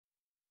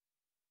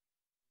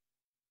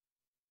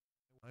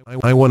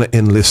I want to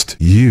enlist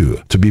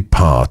you to be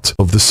part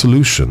of the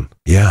solution.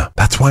 Yeah,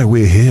 that's why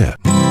we're here.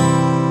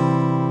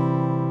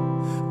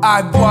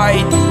 I'm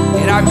white,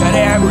 and I've got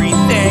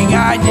everything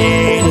I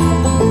need.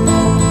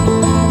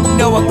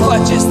 No one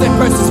clutches their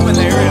purses when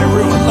they're in a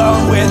room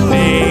alone with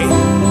me.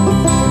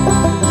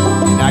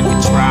 And I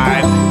can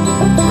drive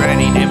for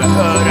any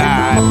neighborhood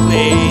I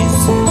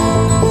please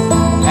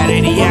at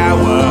any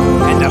hour,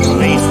 and the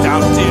police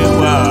don't do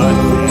a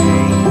thing.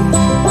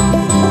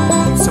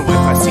 So if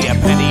I see a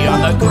penny on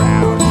the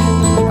ground,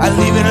 I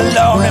leave it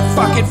alone and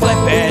fucking flip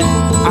it.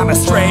 I'm a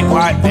straight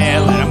white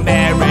male in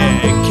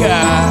America.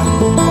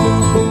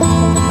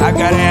 I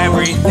got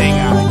everything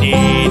I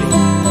need.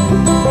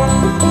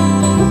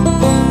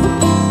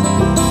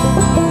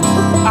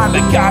 I'm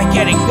a guy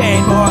getting paid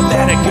more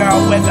than a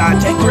girl with a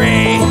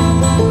degree.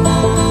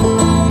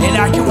 And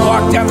I can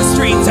walk down the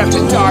streets after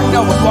dark,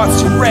 no one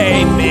wants to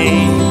rape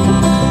me.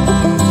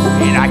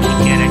 And I can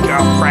get a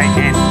girl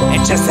pregnant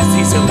and just as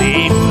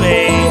easily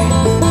flee.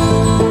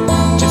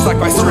 Just like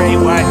my straight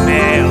white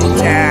male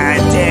dad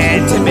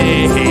did to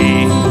me.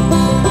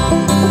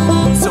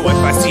 So if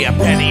I see a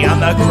penny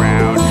on the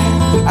ground,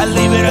 I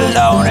leave it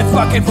alone and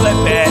fucking flip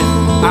it.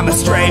 I'm a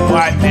straight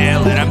white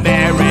male in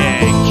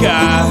America.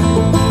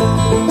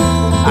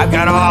 I've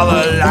got all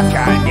the luck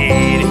I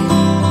need.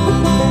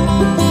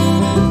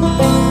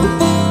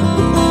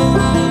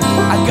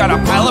 I've got a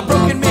pile of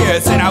broken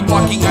mirrors and I'm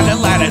walking under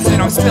ladders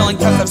and I'm spilling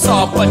tons of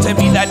salt, but to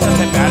me that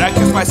doesn't matter,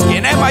 cause my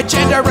skin and my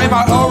gender and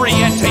my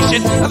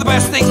orientation are the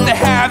best things to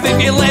have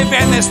if you live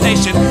in this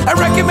nation. I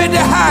recommend it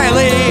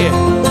highly.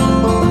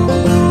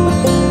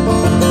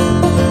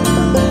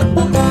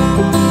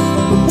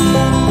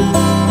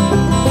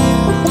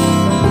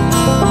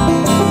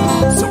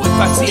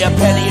 I see a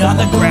penny on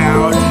the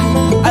ground,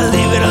 I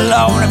leave it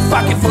alone and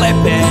fucking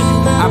flip it.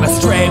 I'm a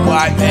straight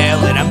white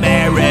male in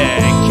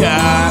America.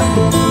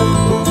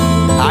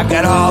 I've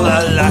got all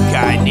the luck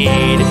I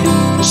need.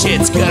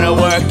 Shit's gonna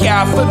work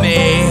out for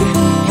me,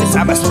 cause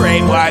I'm a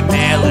straight white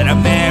male in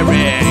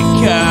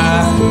America.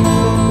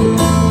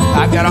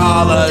 I've got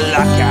all the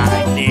luck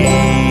I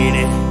need.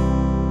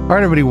 All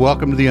right, everybody,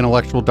 welcome to the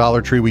Intellectual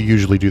Dollar Tree. We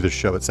usually do this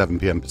show at 7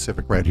 p.m.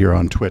 Pacific right here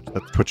on Twitch.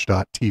 That's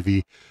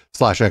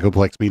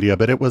twitch.tv/Echoplex Media,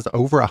 but it was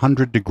over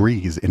 100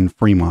 degrees in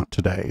Fremont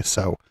today,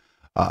 so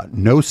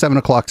no 7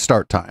 o'clock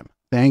start time.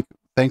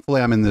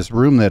 Thankfully, I'm in this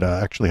room that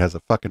actually has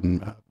a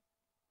fucking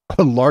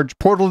a large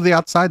portal to the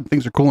outside.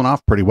 Things are cooling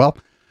off pretty well.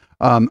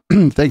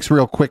 Thanks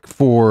real quick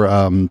for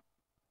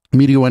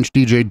Media Wench,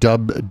 DJ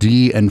Dub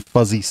D, and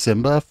Fuzzy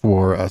Simba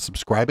for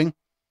subscribing.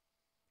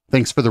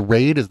 Thanks for the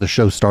raid as the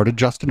show started,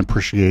 Justin.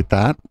 Appreciate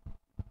that.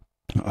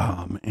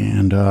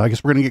 And I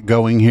guess we're going to get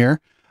going here.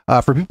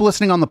 For people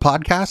listening on the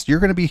podcast, you're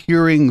going to be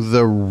hearing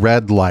the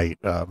red light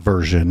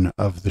version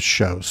of the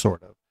show,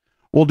 sort of.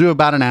 We'll do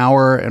about an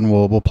hour and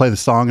we'll play the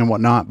song and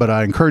whatnot, but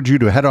I encourage you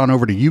to head on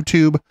over to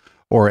YouTube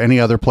or any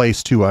other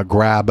place to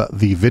grab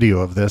the video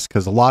of this,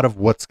 because a lot of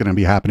what's going to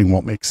be happening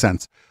won't make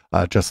sense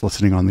just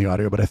listening on the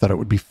audio, but I thought it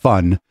would be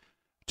fun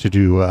to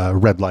do a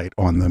red light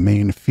on the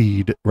main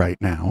feed right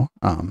now.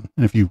 And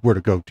if you were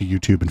to go to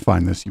YouTube and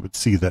find this, you would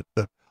see that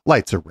the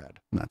lights are red,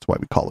 and that's why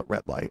we call it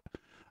red light.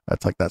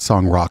 That's like that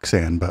song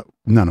Roxanne, but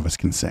none of us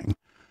can sing.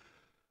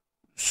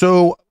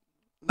 So,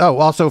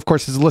 also, of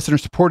course, is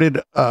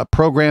listener-supported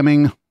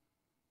programming.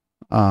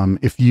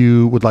 If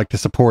you would like to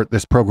support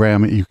this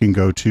program, you can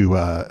go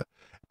to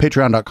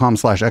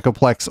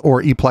patreon.com/Echoplex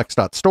or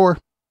eplex.store.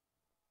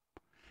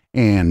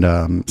 And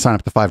sign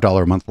up to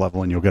 $5 a month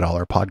level, and you'll get all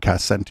our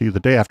podcasts sent to you the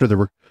day after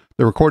they're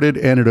recorded,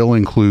 and it'll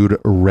include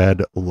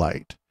red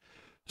light.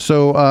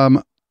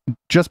 So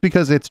just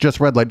because it's just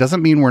red light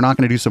doesn't mean we're not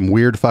going to do some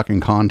weird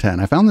fucking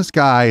content. I found this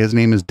guy. His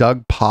name is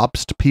Doug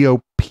Bopst,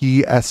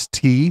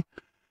 Popst.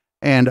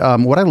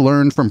 And what I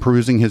learned from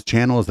perusing his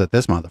channel is that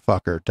this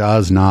motherfucker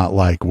does not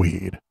like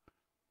weed.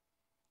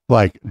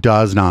 Like,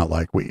 does not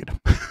like weed.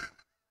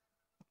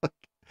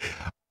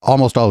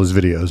 Almost all his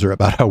videos are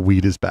about how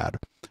weed is bad.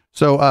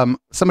 So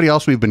somebody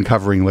else we've been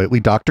covering lately,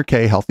 Dr.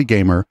 K, Healthy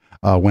Gamer,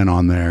 went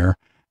on there.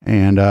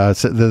 And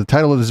so the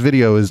title of this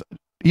video is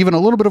Even a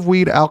Little Bit of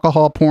Weed,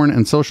 Alcohol, Porn,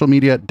 and Social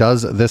Media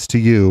Does This to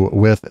You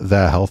with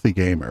the Healthy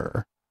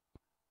Gamer.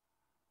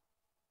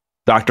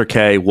 Dr.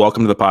 K,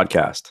 welcome to the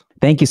podcast.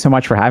 Thank you so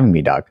much for having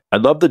me, Doug.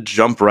 I'd love to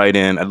jump right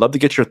in. I'd love to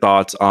get your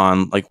thoughts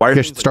on why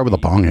you should start with a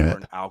bong hit.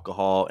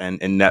 Alcohol and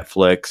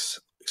Netflix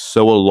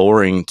so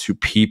alluring to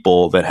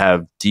people that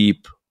have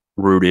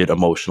deep-rooted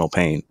emotional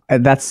pain.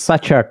 That's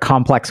such a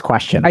complex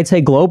question. I'd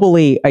say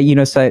globally,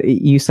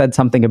 you said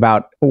something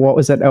about, what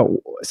was it?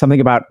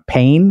 Something about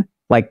pain,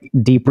 like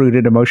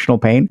deep-rooted emotional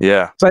pain.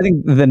 Yeah. So I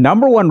think the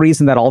number one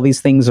reason that all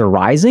these things are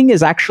rising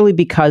is actually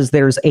because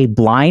there's a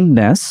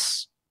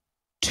blindness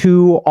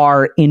to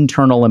our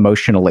internal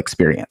emotional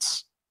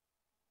experience.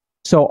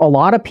 So a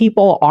lot of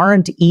people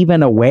aren't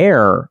even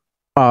aware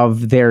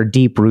of their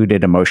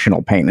deep-rooted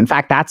emotional pain. In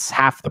fact, that's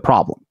half the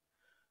problem.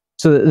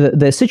 So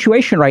the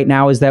situation right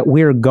now is that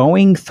we're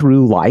going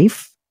through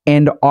life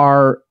and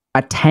our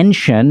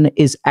attention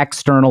is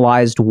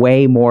externalized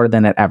way more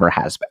than it ever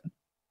has been.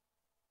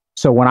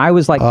 So when I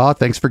was like, oh,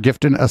 thanks for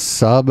gifting a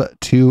sub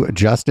to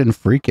Justin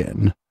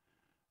Freakin,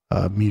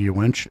 Media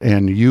Wench.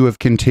 And you have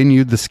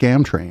continued the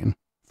scam train.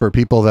 For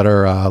people that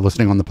are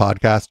listening on the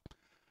podcast,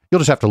 you'll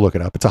just have to look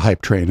it up. It's a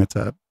hype train. It's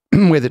a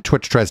way that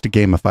Twitch tries to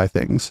gamify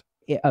things.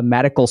 a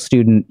medical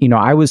student,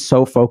 I was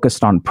so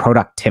focused on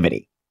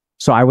productivity.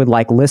 So I would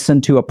like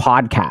listen to a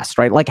podcast,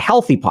 right? Like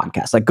healthy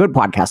podcasts, like good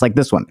podcasts like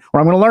this one, where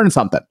I'm going to learn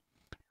something.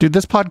 Dude,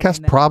 this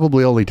podcast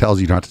probably only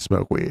tells you not to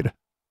smoke weed.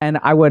 And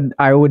I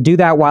would do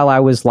that while I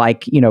was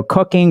like,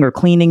 cooking or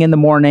cleaning in the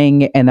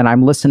morning. And then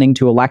I'm listening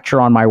to a lecture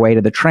on my way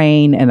to the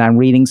train, and I'm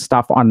reading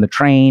stuff on the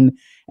train.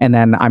 And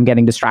then I'm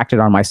getting distracted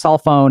on my cell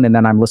phone, and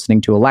then I'm listening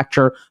to a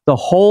lecture. The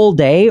whole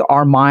day,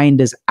 our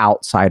mind is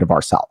outside of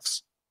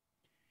ourselves.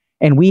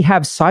 And we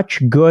have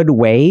such good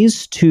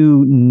ways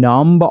to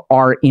numb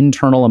our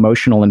internal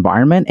emotional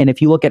environment. And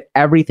if you look at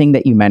everything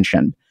that you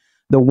mentioned,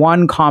 the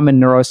one common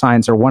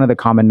neuroscience, or one of the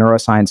common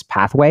neuroscience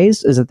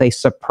pathways, is that they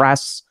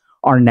suppress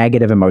our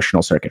negative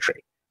emotional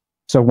circuitry.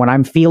 So when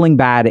I'm feeling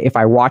bad, if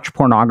I watch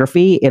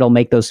pornography, it'll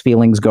make those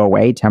feelings go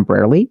away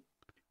temporarily.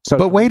 So,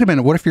 but wait a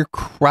minute, what if you're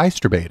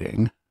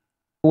masturbating?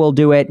 We'll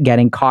do it.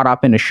 Getting caught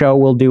up in a show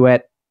will do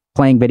it.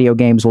 Playing video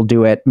games will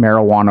do it.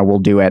 Marijuana will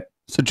do it.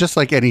 So just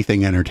like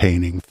anything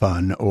entertaining,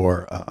 fun,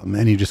 or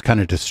any just kind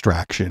of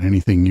distraction,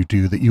 anything you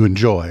do that you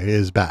enjoy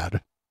is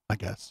bad, I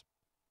guess.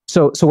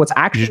 So what's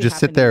actually, you just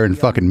sit there and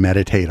fucking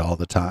meditate all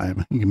the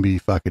time. You can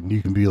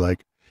be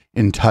like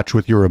in touch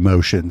with your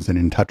emotions and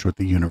in touch with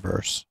the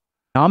universe.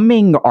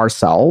 Numbing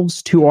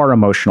ourselves to our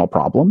emotional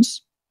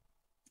problems.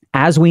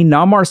 As we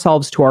numb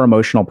ourselves to our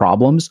emotional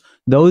problems,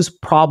 those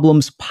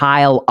problems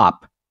pile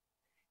up.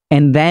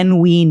 And then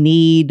we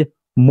need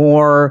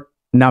more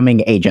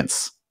numbing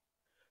agents.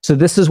 So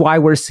this is why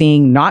we're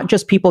seeing not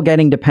just people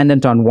getting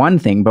dependent on one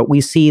thing, but we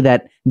see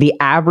that the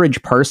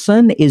average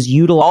person is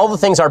utilizing all the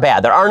things are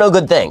bad. There are no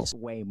good things.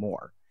 Way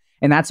more.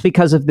 And that's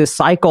because of this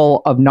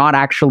cycle of not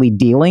actually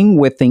dealing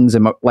with things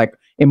like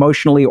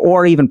emotionally,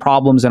 or even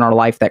problems in our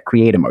life that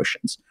create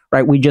emotions,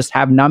 right? We just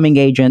have numbing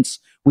agents.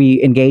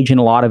 We engage in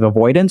a lot of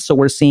avoidance. So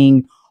we're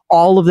seeing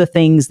all of the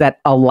things that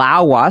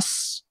allow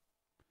us.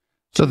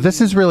 So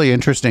this is really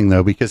interesting,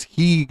 though, because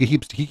he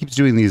keeps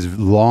doing these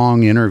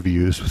long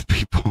interviews with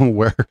people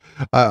where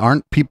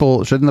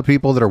shouldn't the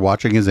people that are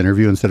watching his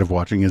interview, instead of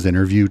watching his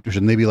interview,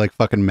 shouldn't they be like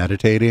fucking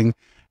meditating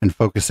and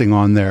focusing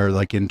on their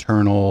like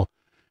internal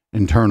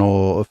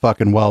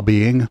fucking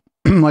well-being?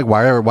 Like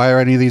why are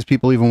any of these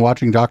people even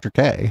watching Dr.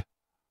 K?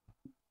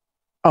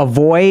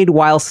 Avoid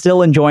while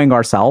still enjoying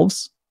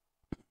ourselves.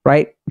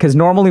 Right? Because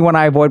normally when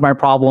I avoid my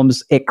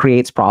problems, it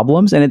creates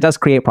problems, and it does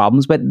create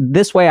problems. But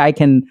this way I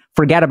can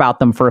forget about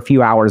them for a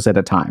few hours at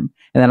a time.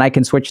 And then I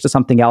can switch to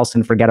something else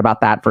and forget about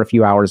that for a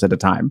few hours at a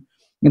time.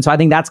 And so I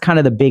think that's kind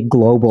of the big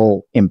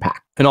global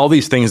impact. And all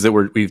these things that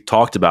we've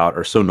talked about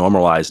are so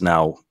normalized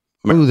now.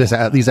 Ooh,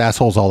 these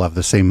assholes all have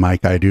the same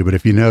mic I do. But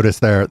if you notice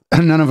there,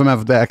 none of them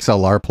have the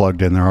XLR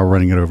plugged in. They're all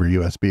running it over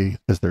USB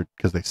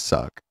because they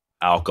suck.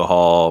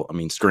 Alcohol,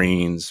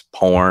 screens,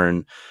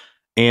 porn.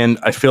 And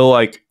I feel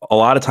like a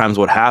lot of times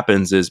what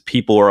happens is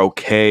people are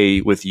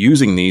okay with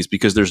using these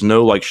because there's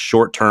no like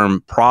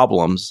short-term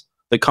problems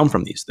that come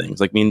from these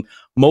things.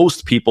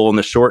 Most people in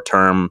the short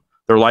term,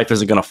 their life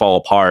isn't going to fall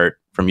apart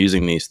from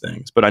using these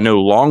things. But I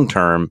know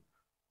long-term,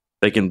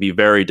 they can be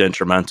very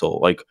detrimental.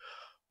 Like,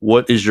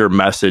 what is your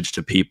message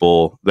to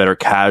people that are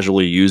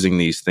casually using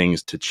these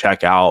things to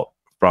check out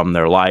from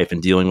their life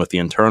and dealing with the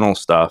internal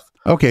stuff?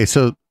 Okay,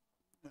 so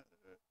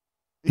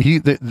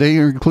they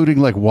are including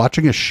like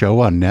watching a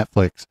show on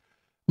Netflix.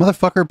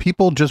 Motherfucker,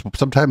 people just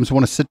sometimes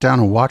want to sit down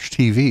and watch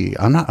TV.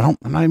 I'm not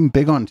even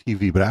big on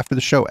TV, but after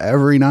the show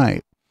every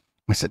night,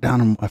 I sit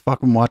down and I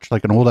fucking watch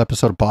like an old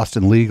episode of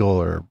Boston Legal,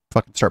 or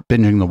fucking start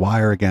binging The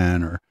Wire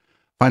again, or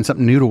find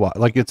something new to watch.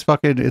 Like it's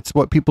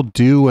what people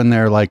do when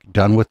they're like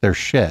done with their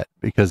shit,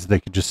 because they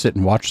could just sit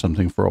and watch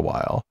something for a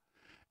while.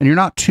 And you're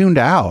not tuned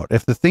out.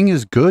 If the thing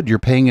is good, you're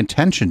paying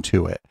attention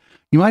to it.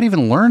 You might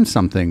even learn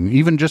something,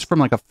 even just from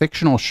like a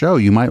fictional show.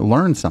 You might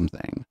learn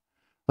something.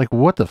 Like,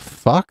 what the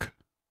fuck?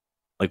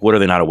 Like, what are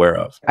they not aware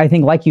of? I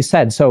think, like you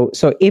said, so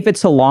if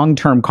it's a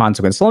long-term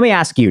consequence, so let me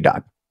ask you,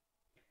 Doug,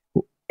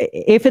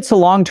 if it's a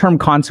long-term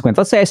consequence,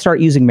 let's say I start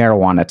using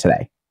marijuana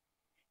today,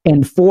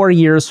 and 4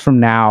 years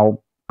from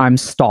now, I'm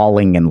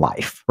stalling in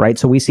life, right?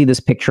 So we see this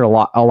picture a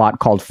lot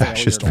called failure.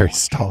 That's just very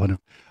stalling.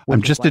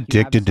 I'm just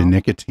addicted to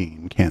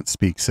nicotine. Can't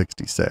speak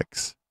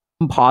 66.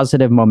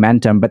 Positive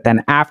momentum, but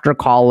then after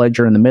college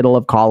or in the middle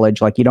of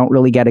college, like you don't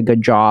really get a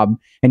good job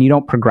and you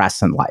don't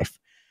progress in life.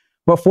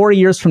 But 4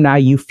 years from now,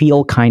 you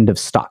feel kind of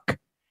stuck.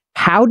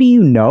 How do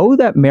you know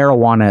that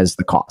marijuana is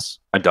the cause?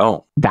 I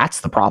don't.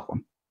 That's the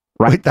problem,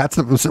 right?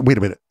 Wait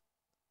a minute.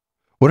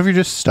 What if you're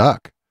just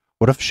stuck?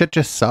 What if shit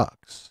just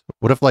sucks?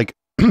 What if like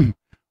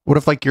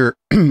you're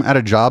at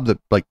a job that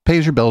like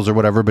pays your bills or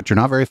whatever, but you're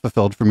not very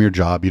fulfilled from your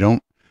job. You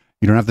don't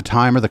have the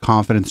time or the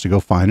confidence to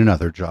go find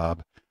another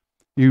job.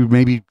 You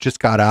maybe just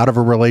got out of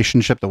a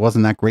relationship that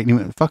wasn't that great.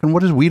 And fucking,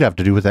 what does weed have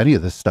to do with any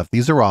of this stuff?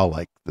 These are all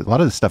like, a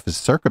lot of this stuff is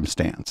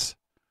circumstance.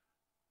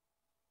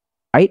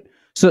 Right?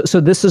 So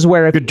this is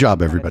where Good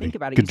job, everybody.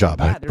 Good job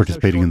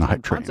participating in the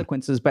hype train.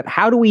 Consequences, but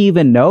how do we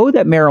even know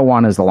that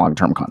marijuana is the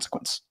long-term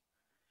consequence?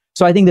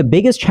 So I think the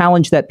biggest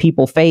challenge that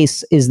people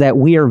face is that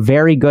we are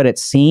very good at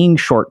seeing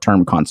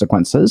short-term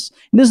consequences.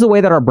 And this is the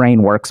way that our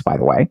brain works, by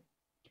the way.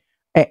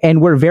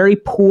 And we're very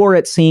poor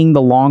at seeing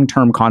the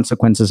long-term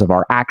consequences of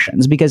our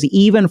actions, because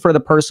even for the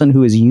person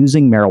who is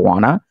using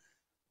marijuana,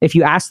 if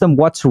you ask them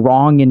what's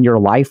wrong in your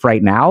life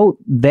right now,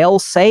 they'll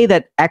say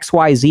that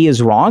XYZ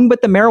is wrong,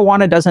 but the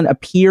marijuana doesn't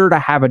appear to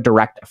have a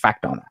direct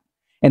effect on that.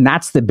 And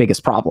that's the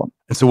biggest problem.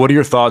 And so what are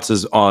your thoughts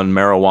on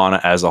marijuana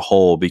as a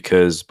whole?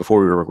 Because before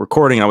we were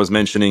recording, I was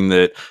mentioning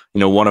that,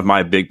 one of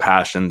my big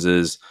passions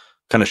is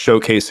kind of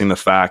showcasing the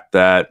fact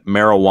that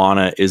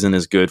marijuana isn't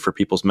as good for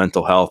people's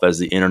mental health as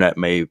the internet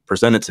may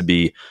present it to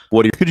be.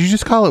 Could you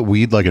just call it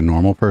weed like a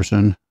normal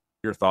person?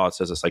 Your thoughts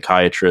as a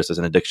psychiatrist, as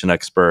an addiction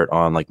expert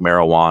on like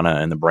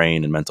marijuana and the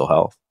brain and mental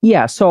health?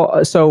 Yeah.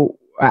 So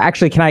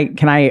actually,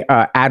 can I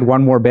add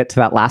one more bit to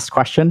that last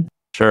question?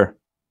 Sure.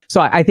 So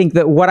I think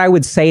that what I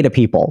would say to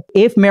people,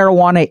 if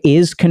marijuana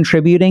is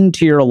contributing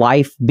to your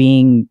life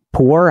being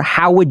poor,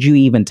 how would you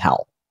even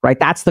tell? Right?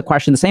 That's the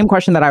question. The same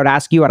question that I would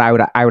ask you and I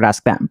would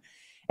ask them.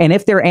 And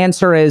if their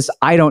answer is,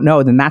 I don't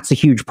know, then that's a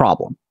huge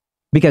problem,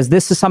 because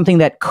this is something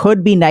that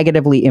could be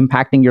negatively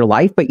impacting your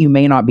life, but you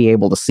may not be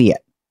able to see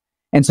it.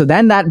 And so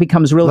then that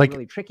becomes really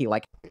tricky.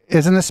 Like,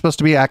 isn't this supposed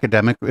to be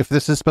academic? If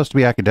this is supposed to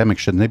be academic,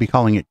 shouldn't they be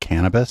calling it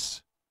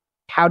cannabis?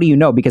 How do you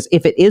know? Because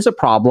if it is a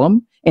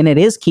problem and it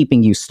is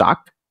keeping you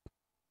stuck,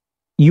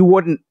 you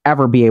wouldn't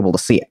ever be able to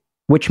see it,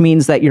 which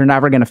means that you're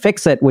never going to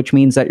fix it, which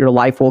means that your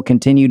life will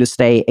continue to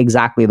stay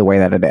exactly the way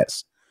that it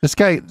is. This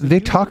guy,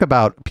 they talk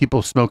about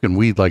people smoking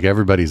weed like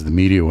everybody's the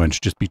media wench,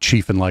 just be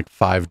chiefing like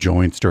 5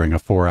 joints during a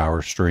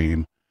 4-hour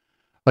stream.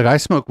 Like, I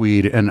smoke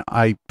weed and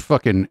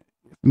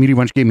media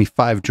wench gave me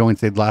 5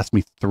 joints, they'd last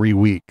me 3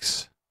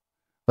 weeks.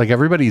 Like,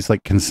 everybody's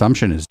like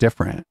consumption is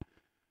different.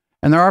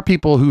 And there are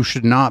people who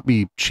should not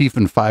be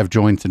chiefing 5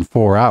 joints in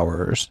 4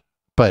 hours,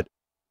 but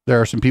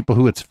there are some people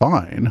who it's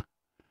fine.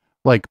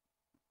 Like,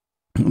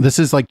 this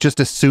is like just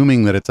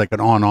assuming that it's like an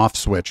on-off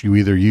switch. You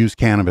either use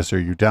cannabis or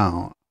you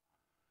don't.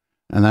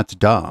 And that's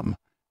dumb.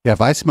 Yeah,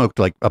 if I smoked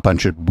like a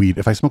bunch of weed,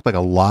 if I smoked like a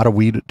lot of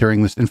weed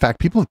during this, in fact,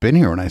 people have been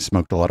here when I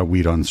smoked a lot of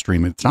weed on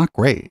stream. It's not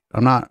great.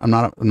 I'm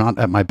not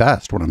at my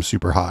best when I'm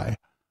super high.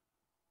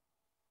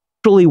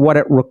 Actually, what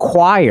it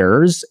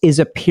requires is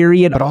a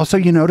period. But also,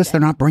 you notice they're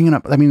not bringing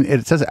up, I mean,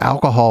 it says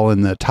alcohol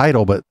in the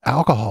title, but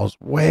alcohol is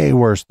way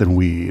worse than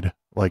weed.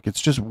 Like,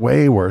 it's just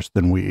way worse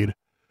than weed.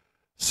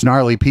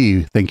 Snarly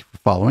P, thank you for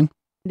following.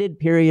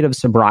 Period of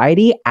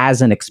sobriety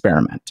as an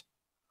experiment.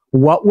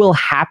 What will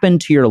happen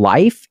to your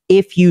life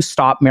if you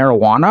stop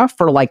marijuana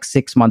for like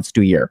 6 months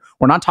to a year?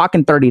 We're not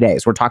talking 30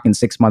 days. We're talking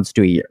 6 months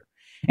to a year.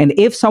 And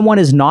if someone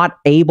is not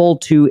able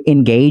to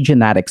engage in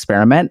that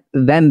experiment,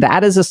 then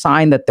that is a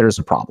sign that there's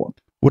a problem.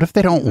 What if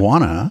they don't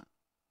wanna?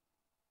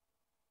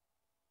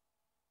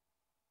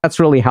 That's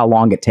really how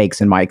long it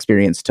takes, in my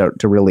experience, to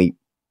really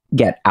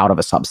get out of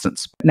a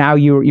substance. Now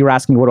you're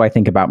asking, what do I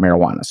think about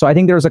marijuana? So I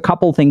think there's a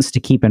couple things to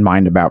keep in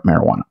mind about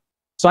marijuana.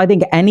 So I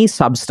think any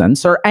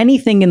substance or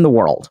anything in the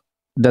world,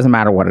 doesn't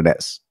matter what it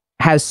is,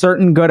 has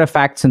certain good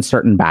effects and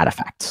certain bad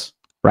effects,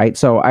 right?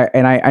 So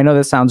I know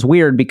this sounds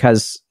weird,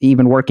 because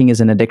even working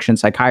as an addiction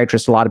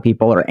psychiatrist, a lot of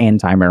people are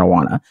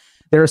anti-marijuana.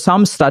 There are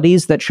some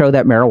studies that show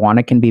that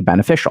marijuana can be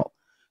beneficial.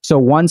 So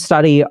one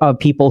study of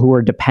people who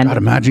are dependent.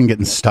 God, imagine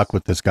getting stuck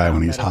with this guy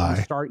when he's high. If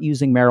you start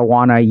using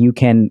marijuana, you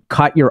can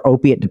cut your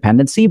opiate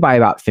dependency by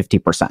about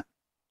 50%.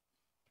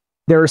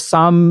 There are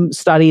some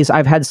studies,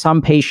 I've had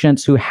some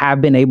patients who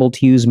have been able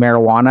to use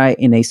marijuana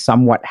in a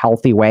somewhat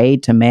healthy way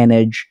to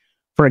manage,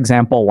 for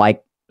example,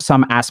 like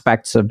some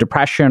aspects of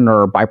depression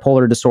or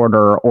bipolar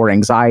disorder or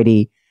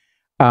anxiety.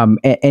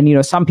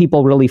 And some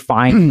people really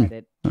find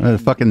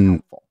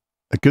that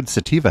a good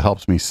sativa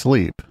helps me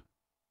sleep.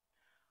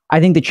 I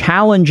think the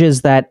challenge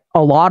is that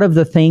a lot of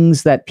the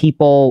things that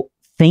people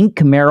think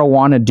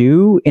marijuana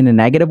do in a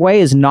negative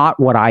way is not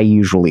what I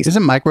usually see.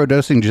 Isn't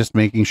microdosing just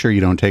making sure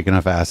you don't take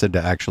enough acid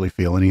to actually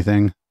feel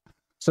anything?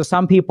 So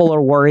some people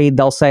are worried.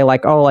 They'll say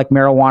like, oh, like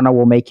marijuana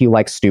will make you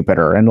like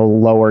stupider and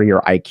it'll lower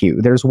your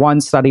IQ. There's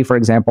one study, for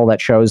example,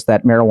 that shows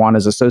that marijuana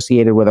is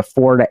associated with a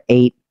 4 to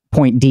 8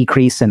 point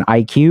decrease in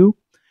IQ.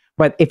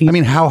 But if you, I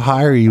mean, how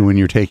high are you when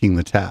you're taking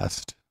the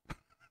test?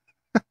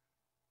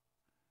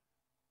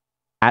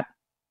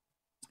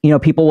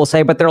 People will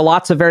say, but there are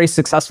lots of very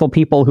successful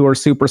people who are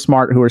super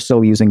smart who are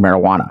still using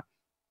marijuana.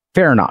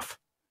 Fair enough.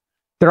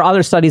 There are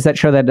other studies that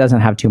show that it doesn't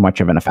have too much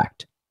of an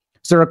effect.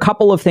 So there are a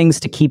couple of things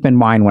to keep in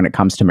mind when it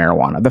comes to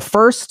marijuana. The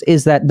first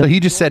is that... So he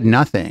just said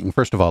nothing.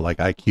 First of all, like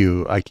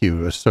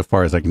IQ, so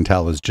far as I can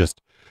tell, is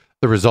just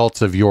the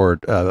results of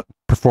your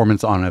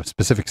performance on a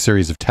specific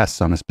series of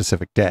tests on a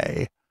specific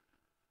day.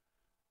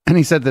 And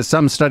he said that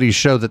some studies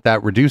show that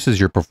that reduces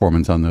your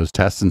performance on those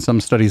tests, and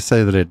some studies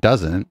say that it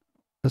doesn't.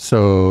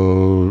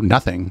 So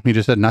nothing. He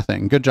just said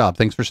nothing. Good job.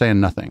 Thanks for saying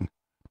nothing.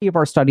 Many of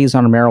our studies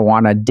on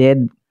marijuana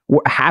did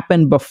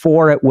happen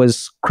before it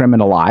was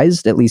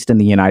criminalized, at least in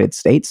the United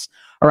States.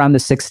 around the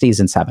 60s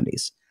and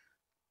 70s.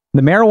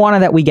 The marijuana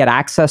that we get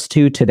access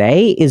to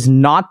today is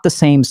not the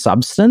same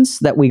substance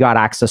that we got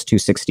access to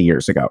 60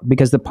 years ago,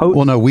 because the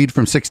Well, no, weed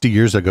from 60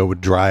 years ago would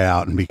dry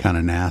out and be kind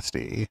of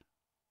nasty.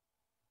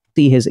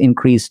 has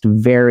increased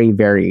very,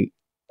 very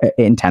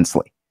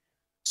intensely.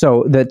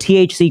 So the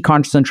THC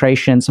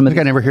concentration, I think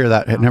I never heard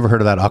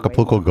of that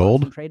Acapulco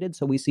Gold.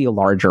 So we see a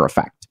larger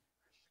effect.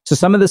 So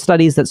some of the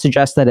studies that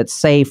suggest that it's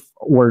safe,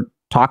 we're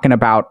talking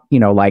about,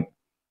 2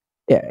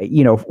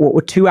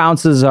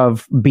 ounces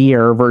of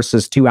beer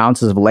versus 2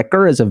 ounces of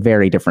liquor is a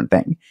very different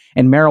thing.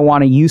 And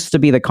marijuana used to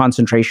be the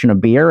concentration of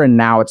beer, and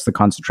now it's the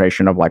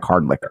concentration of like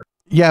hard liquor.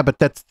 Yeah, but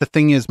that's the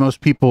thing is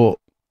most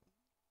people,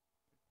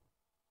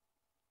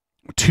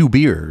 2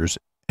 beers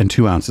and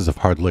 2 ounces of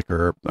hard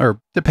liquor, or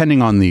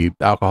depending on the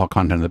alcohol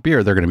content of the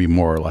beer, they're going to be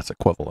more or less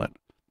equivalent.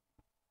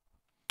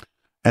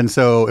 And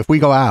so if we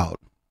go out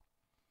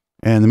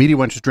and the media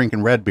wench is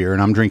drinking red beer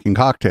and I'm drinking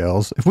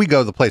cocktails, if we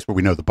go to the place where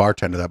we know the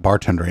bartender, that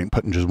bartender ain't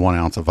putting just 1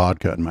 ounce of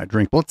vodka in my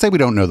drink. But let's say we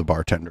don't know the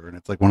bartender and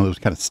it's like one of those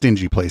kind of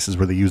stingy places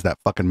where they use that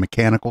fucking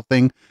mechanical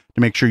thing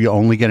to make sure you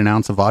only get 1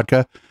 ounce of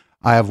vodka.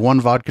 I have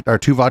 1 vodka or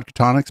 2 vodka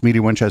tonics.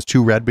 Media wench has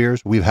 2 red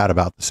beers. We've had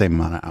about the same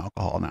amount of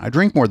alcohol. Now I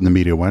drink more than the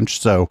media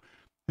wench, so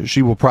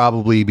she will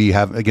probably be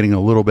getting a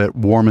little bit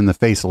warm in the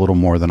face a little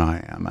more than I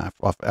am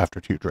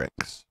after 2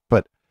 drinks.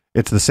 But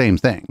it's the same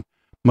thing.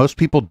 Most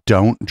people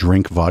don't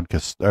drink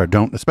vodka, or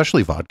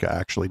especially vodka,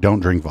 actually, don't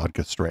drink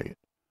vodka straight.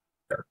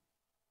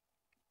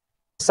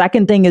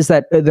 Second thing is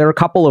that there are a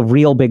couple of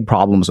real big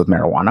problems with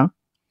marijuana.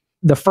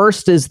 The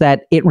first is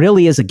that it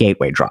really is a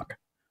gateway drug.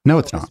 No,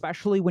 it's not.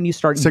 Especially when you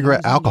start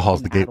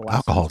alcohol's the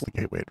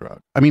gateway drug.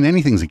 I mean,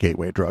 anything's a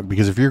gateway drug,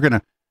 because if you're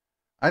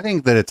I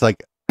think that it's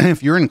like,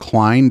 if you're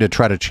inclined to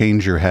try to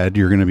change your head,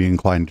 you're going to be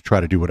inclined to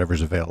try to do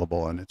whatever's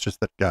available. And it's just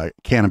that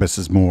cannabis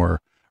is more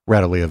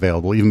readily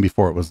available, even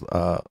before it was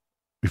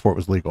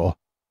legal.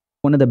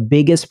 One of the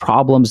biggest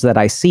problems that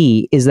I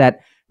see is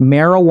that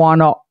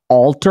marijuana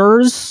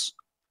alters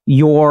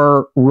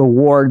your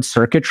reward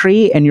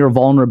circuitry and your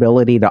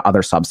vulnerability to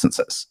other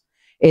substances.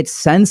 It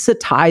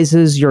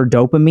sensitizes your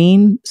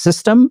dopamine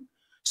system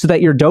so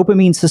that your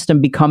dopamine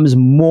system becomes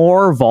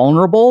more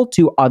vulnerable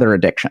to other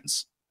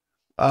addictions.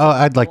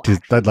 I'd like to.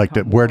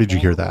 Where did you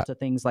hear that? To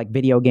things like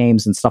video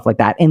games and stuff like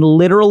that. And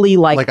literally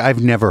like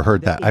I've never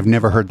heard that. I've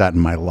never heard that in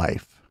my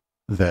life,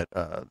 that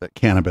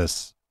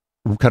cannabis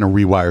kind of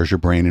rewires your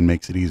brain and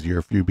makes it easier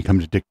if you become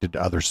addicted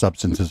to other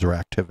substances or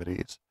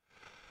activities.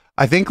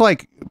 I think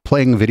like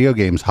playing video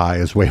games high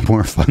is way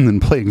more fun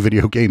than playing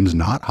video games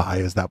not high.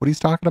 Is that what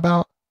he's talking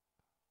about?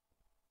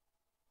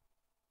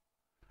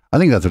 I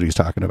think that's what he's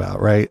talking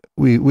about, right?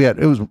 It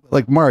was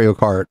like Mario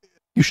Kart.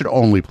 You should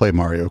only play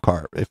Mario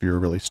Kart if you're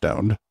really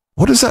stoned.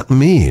 What does that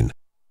mean?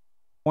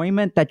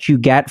 Enjoyment that you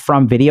get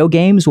from video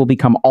games will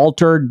become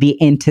altered.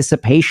 The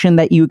anticipation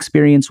that you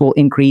experience will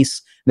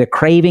increase. The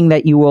craving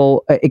that you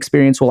will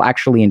experience will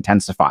actually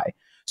intensify.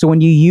 So when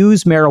you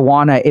use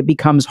marijuana, it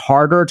becomes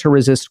harder to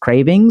resist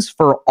cravings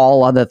for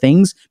all other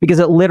things, because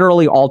it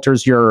literally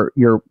alters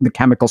the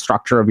chemical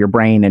structure of your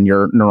brain and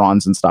your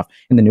neurons and stuff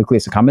in the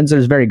nucleus accumbens.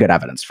 There's very good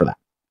evidence for that.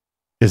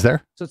 Is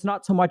there? So it's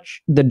not so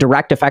much the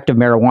direct effect of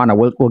marijuana.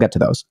 We'll get to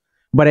those,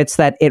 but it's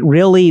that it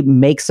really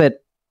makes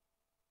it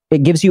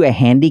gives you a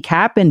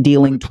handicap in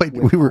dealing.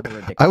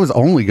 I was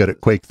only good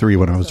at Quake 3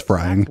 when I was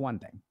frying. That's one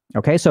thing.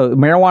 Okay, so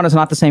marijuana is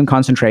not the same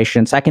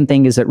concentration. Second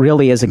thing is it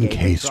really is a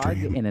gateway drug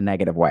in a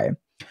negative way.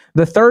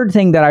 The third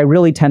thing that I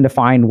really tend to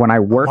find when I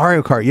work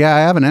Mario Kart, yeah, I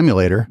have an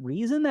emulator. The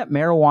reason that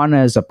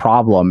marijuana is a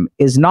problem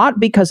is not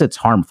because it's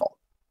harmful.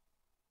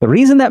 The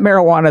reason that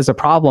marijuana is a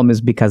problem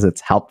is because it's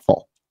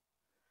helpful.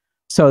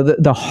 So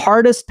the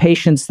hardest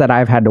patients that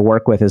I've had to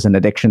work with as an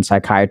addiction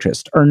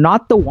psychiatrist are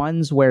not the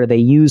ones where they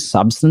use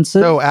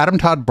substances. So Adam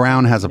Todd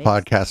Brown has a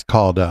podcast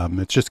called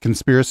it's just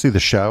Conspiracy the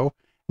Show.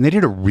 And they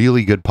did a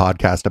really good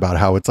podcast about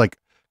how it's like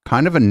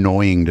kind of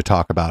annoying to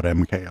talk about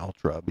MK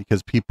Ultra,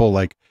 because people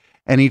like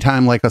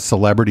anytime like a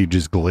celebrity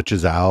just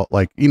glitches out,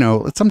 like,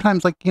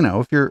 sometimes like,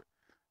 if you're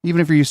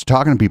used to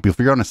talking to people, if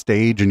you're on a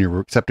stage and you're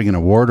accepting an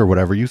award or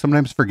whatever, you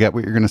sometimes forget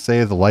what you're going to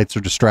say. The lights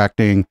are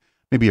distracting.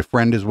 Maybe a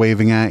friend is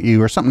waving at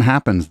you or something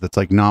happens that's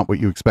like not what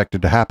you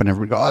expected to happen.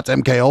 Everybody go, oh, it's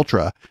MK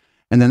Ultra.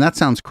 And then that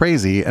sounds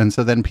crazy. And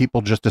so then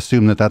people just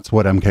assume that that's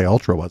what MK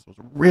Ultra was. It was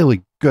a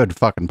really good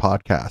fucking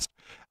podcast.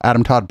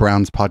 Adam Todd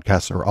Brown's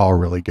podcasts are all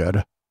really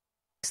good.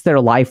 Makes their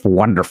life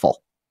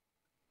wonderful.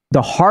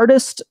 The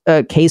hardest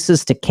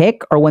cases to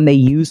kick are when they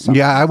use something.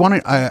 Yeah,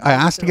 I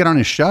asked to get on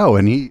his show,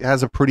 and he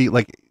has a pretty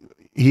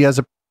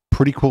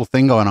cool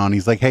thing going on.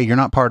 He's like, hey, you're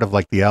not part of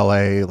like the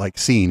LA like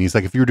scene. He's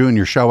like, if you're doing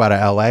your show out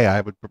of LA, I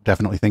would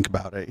definitely think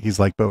about it. He's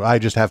like, but I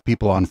just have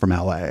people on from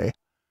LA.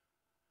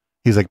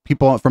 He's like,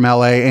 people from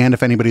LA, and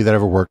if anybody that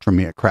ever worked for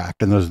me at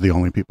Cracked, and those are the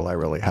only people I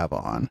really have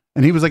on.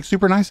 And he was like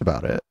super nice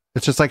about it.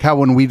 It's just like how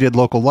when we did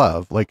Local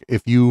Love, like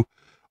if you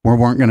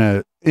weren't going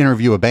to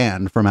interview a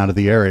band from out of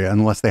the area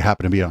unless they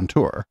happen to be on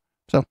tour.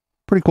 So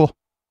pretty cool.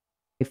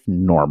 If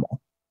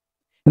normal.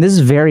 And this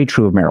is very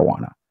true of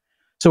marijuana.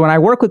 So when I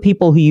work with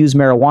people who use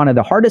marijuana,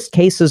 the hardest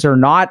cases are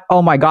not,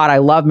 oh my God, I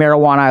love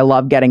marijuana. I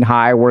love getting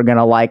high. We're going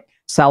to like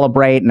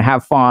celebrate and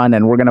have fun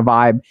and we're going to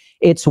vibe.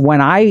 It's when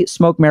I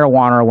smoke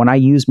marijuana or when I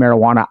use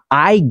marijuana,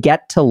 I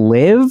get to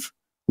live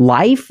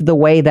life the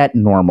way that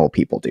normal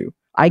people do.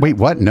 Wait,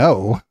 what?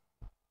 No.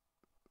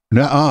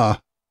 Nuh-uh.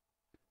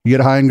 You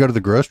get high and go to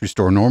the grocery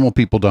store. Normal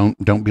people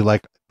don't be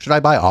like, should I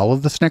buy all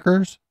of the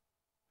Snickers?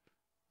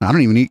 I don't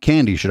even eat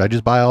candy. Should I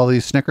just buy all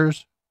these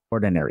Snickers?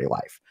 Ordinary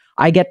life.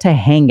 I get to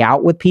hang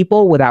out with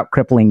people without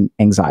crippling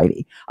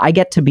anxiety. I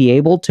get to be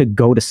able to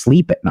go to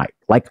sleep at night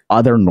like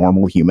other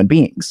normal human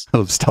beings.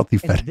 Oh, stealthy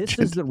And fetish. this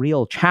is the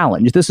real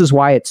challenge. This is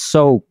why it's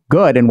so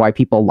good and why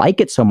people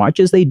like it so much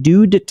is they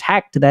do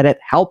detect that it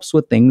helps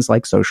with things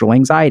like social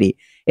anxiety.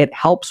 It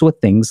helps with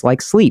things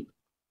like sleep.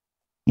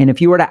 And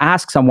if you were to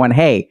ask someone,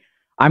 hey,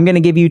 I'm going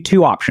to give you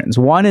two options.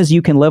 One is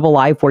you can live a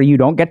life where you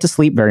don't get to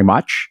sleep very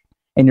much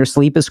and your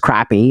sleep is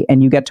crappy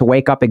and you get to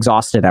wake up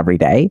exhausted every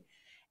day.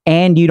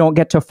 And you don't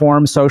get to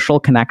form social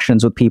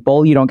connections with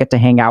people. You don't get to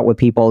hang out with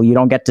people. You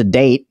don't get to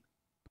date.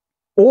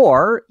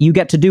 Or you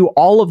get to do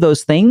all of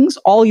those things.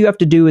 All you have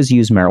to do is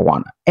use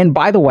marijuana. And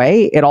by the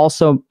way, it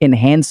also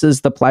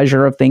enhances the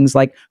pleasure of things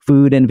like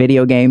food and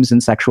video games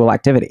and sexual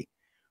activity.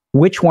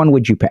 Which one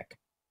would you pick?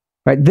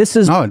 Right? This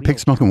is I'd pick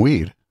smoking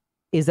weed.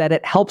 Is that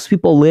it helps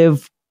people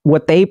live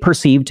what they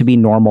perceive to be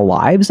normal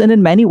lives. And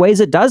in many ways,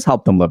 it does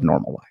help them live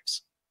normal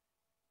lives.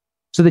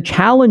 So the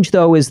challenge,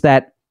 though, is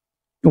that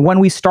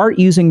when we start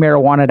using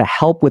marijuana to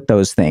help with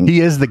those things. He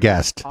is the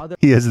guest.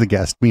 He is the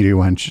guest, Media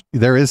Wench.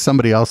 There is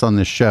somebody else on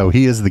this show.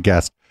 He is the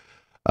guest.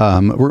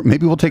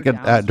 Maybe we'll take it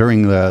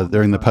during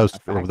the post,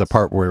 or the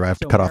part where I have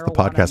to cut off the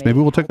podcast. Maybe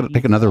we'll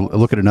take another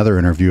look at another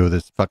interview of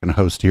this fucking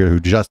host here who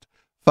just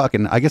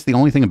fucking, I guess the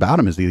only thing about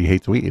him is that he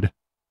hates weed.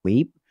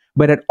 Sleep,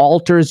 but it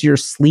alters your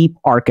sleep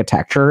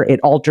architecture.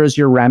 It alters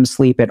your REM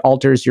sleep. It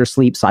alters your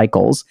sleep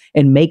cycles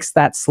and makes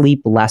that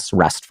sleep less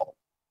restful.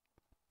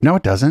 No,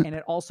 it doesn't. And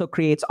it also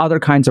creates other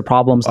kinds of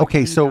problems.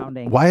 Okay, so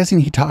why isn't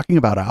he talking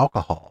about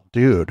alcohol?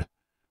 Dude,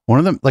 one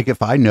of them, like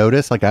if I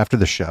notice, like after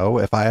the show,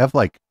 if I have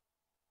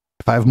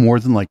more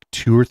than like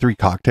 2 or 3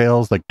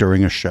 cocktails, like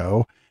during a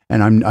show,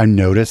 and I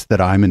notice that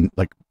I'm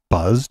like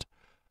buzzed,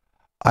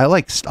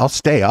 I'll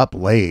stay up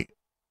late,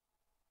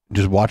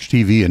 just watch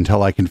TV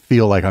until I can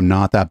feel like I'm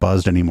not that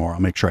buzzed anymore.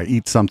 I'll make sure I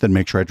eat something,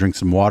 make sure I drink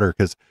some water.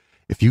 Cause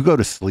if you go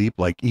to sleep,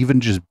 like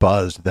even just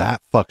buzzed,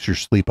 that fucks your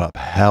sleep up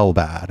hell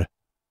bad.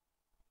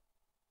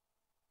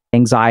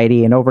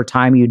 Anxiety, and over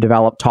time you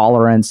develop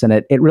tolerance, and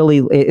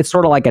it's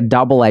sort of like a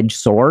double-edged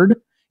sword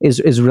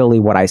is really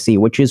what I see,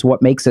 which is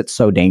what makes it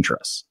so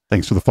dangerous.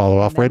 Thanks for the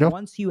follow-up, Fredo.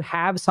 Once you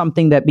have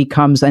something that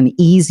becomes an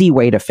easy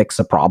way to fix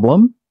a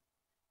problem,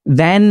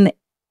 then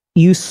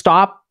you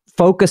stop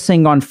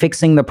focusing on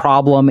fixing the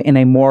problem in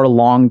a more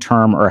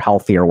long-term or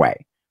healthier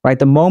way, right?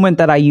 The moment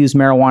that I use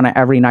marijuana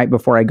every night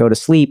before I go to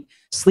sleep,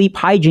 sleep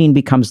hygiene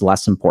becomes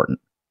less important.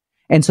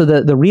 And so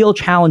the real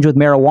challenge with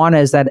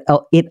marijuana is that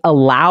it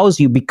allows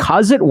you,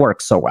 because it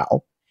works so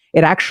well,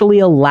 it actually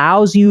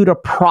allows you to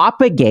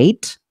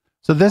propagate.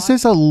 So this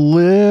is a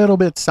little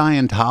bit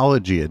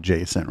Scientology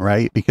adjacent,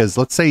 right? Because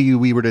let's say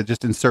we were to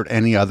just insert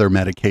any other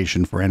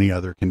medication for any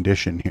other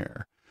condition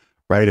here,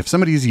 right? If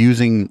somebody's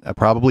using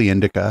probably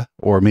indica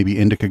or maybe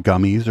indica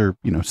gummies or,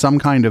 some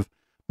kind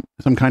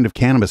of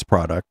cannabis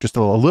product, just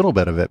a little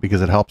bit of it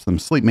because it helps them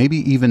sleep. Maybe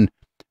even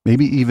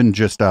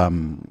just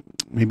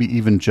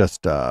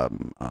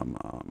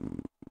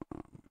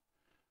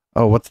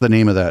what's the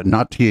name of that?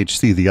 Not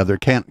THC, the other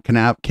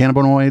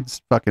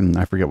cannabinoids. Fucking,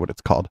 I forget what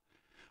it's called.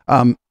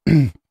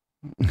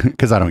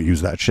 Because I don't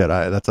use that shit.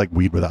 That's like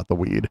weed without the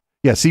weed.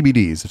 Yeah,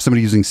 CBDs. If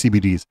somebody's using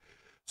CBDs.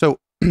 So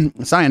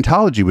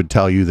Scientology would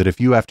tell you that if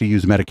you have to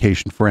use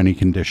medication for any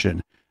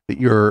condition, that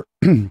you're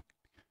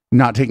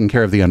not taking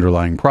care of the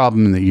underlying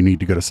problem and that you need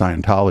to go to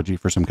Scientology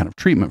for some kind of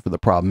treatment for the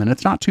problem. And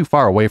it's not too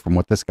far away from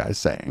what this guy's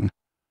saying.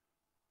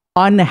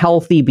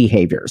 Unhealthy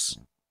behaviors.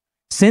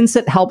 Since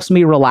it helps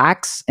me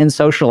relax and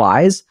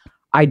socialize,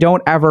 I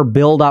don't ever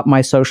build up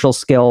my social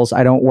skills.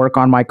 I don't work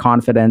on my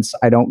confidence.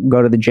 I don't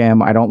go to the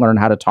gym. I don't learn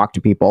how to talk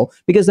to people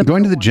because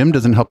going to the gym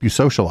doesn't help you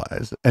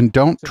socialize, and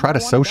don't try to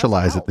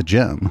socialize at the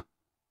gym.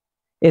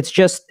 It's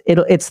just,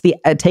 it's the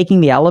taking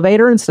the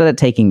elevator instead of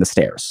taking the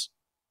stairs.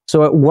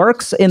 So it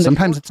works in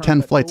sometimes it's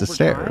 10 flights of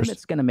stairs.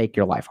 It's going to make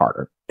your life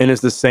harder. And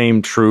is the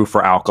same true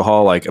for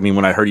alcohol? Like, I mean,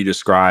 when I heard you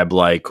describe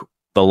like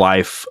the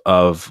life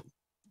of,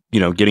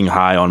 getting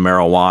high on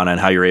marijuana and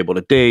how you're able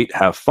to date,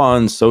 have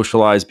fun,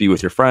 socialize, be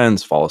with your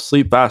friends, fall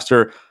asleep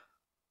faster,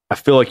 I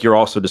feel like you're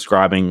also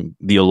describing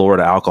the allure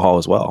to alcohol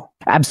as well.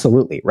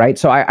 Absolutely. Right.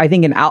 So I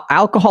think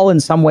alcohol in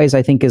some ways,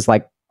 I think is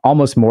like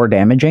almost more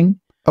damaging.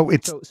 Oh,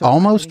 it's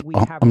almost,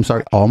 I'm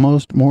sorry,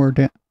 almost more.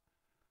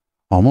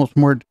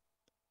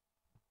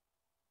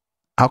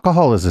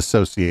 Alcohol is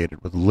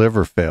associated with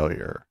liver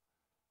failure,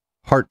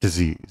 heart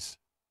disease,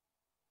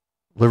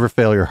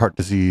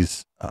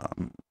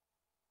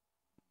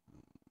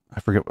 I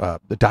forget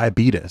the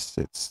diabetes.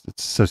 It's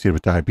associated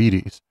with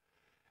diabetes.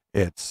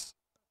 And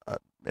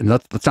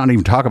let's not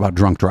even talk about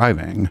drunk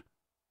driving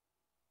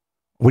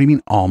What do you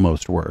mean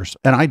almost worse?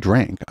 And I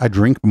drink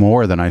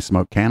more than I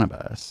smoke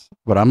cannabis,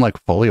 but I'm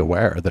like fully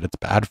aware that it's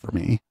bad for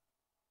me.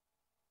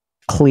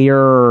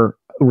 Clear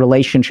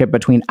relationship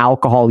between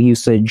alcohol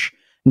usage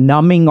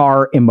numbing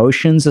our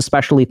emotions,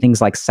 especially things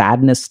like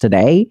sadness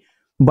today,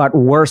 but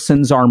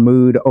worsens our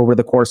mood over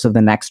the course of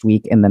the next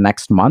week and the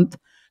next month.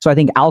 So I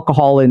think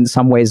alcohol in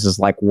some ways is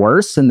like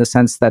worse in the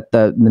sense that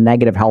the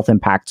negative health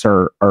impacts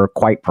are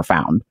quite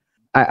profound.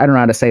 I don't know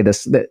how to say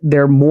this.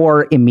 They're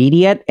more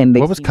immediate and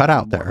what was cut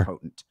out there?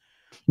 Potent.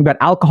 But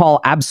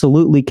alcohol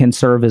absolutely can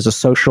serve as a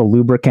social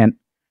lubricant.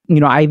 You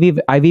know,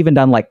 I've even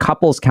done like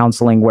couples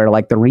counseling where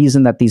like the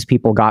reason that these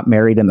people got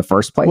married in the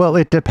first place. Well,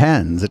 it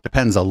depends. It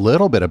depends a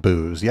little bit of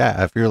booze.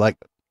 Yeah. If you're like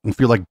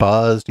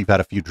buzzed, you've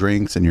had a few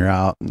drinks and you're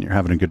out and you're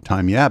having a good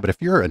time. Yeah. But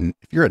if you're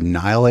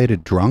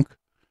annihilated drunk,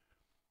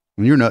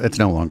 it's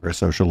no longer a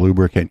social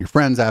lubricant. Your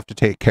friends have to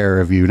take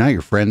care of you. Now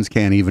your friends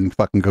can't even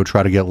fucking go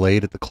try to get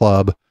laid at the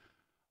club.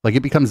 Like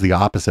it becomes the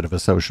opposite of a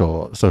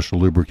social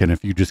lubricant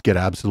if you just get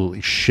absolutely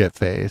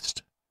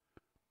shit-faced.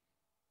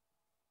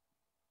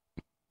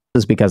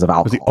 Is because of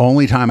alcohol. It was the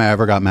only time I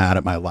ever got mad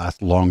at my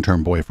last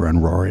long-term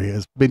boyfriend, Rory,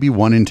 is maybe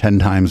 1 in 10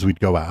 times we'd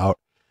go out.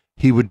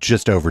 He would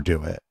just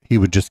overdo it. He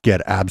would just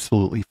get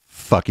absolutely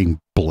fucking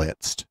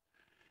blitzed.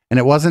 And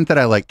it wasn't that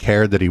I like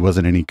cared that he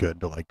wasn't any good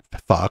to like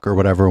fuck or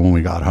whatever when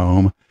we got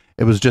home.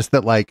 It was just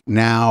that like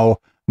now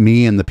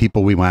me and the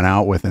people we went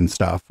out with and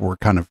stuff were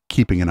kind of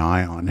keeping an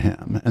eye on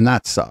him. And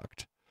that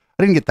sucked.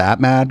 I didn't get that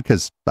mad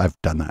because I've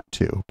done that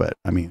too. But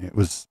I mean, it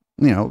was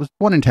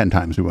 1 in 10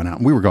 times we went out.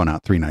 And we were going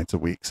out 3 nights a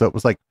week. So it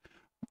was like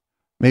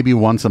maybe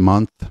once a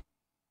month.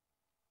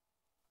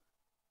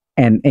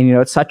 And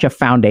it's such a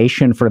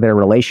foundation for their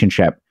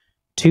relationship.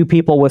 Two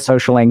people with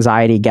social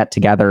anxiety get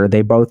together.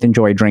 They both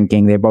enjoy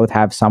drinking. They both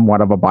have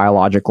somewhat of a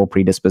biological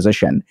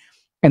predisposition.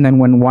 And then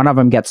when one of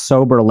them gets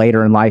sober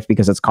later in life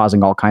because it's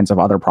causing all kinds of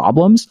other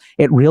problems,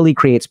 it really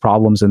creates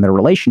problems in their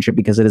relationship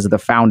because it is the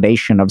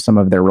foundation of some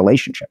of their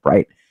relationship,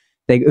 right?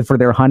 For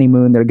their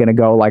honeymoon, they're going to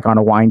go like on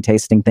a wine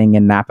tasting thing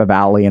in Napa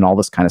Valley and all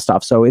this kind of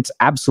stuff. So it's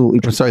absolutely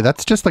true. I'm sorry,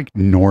 that's just like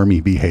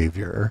normie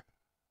behavior.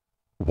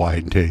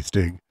 Wine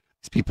tasting.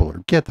 These people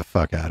are, get the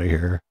fuck out of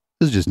here.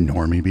 This is just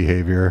normie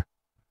behavior.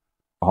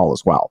 Alcohol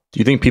as well. Do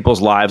you think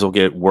people's lives will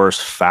get worse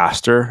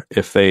faster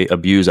if they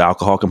abuse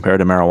alcohol compared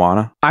to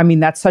marijuana? I mean,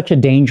 that's such a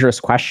dangerous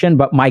question,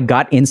 but my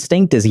gut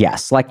instinct is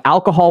yes. Like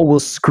alcohol will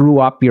screw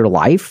up your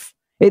life.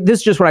 This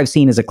is just what I've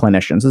seen as a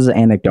clinician. This is an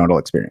anecdotal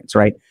experience,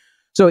 right?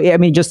 So, I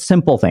mean, just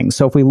simple things.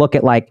 So if we look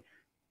at like,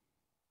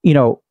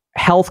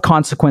 health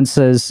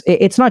consequences,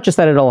 it's not just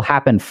that it'll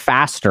happen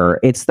faster,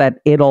 it's that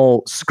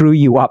it'll screw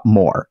you up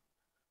more.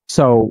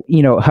 So,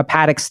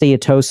 hepatic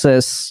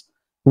steatosis,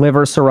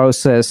 liver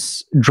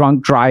cirrhosis,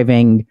 drunk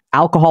driving,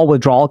 alcohol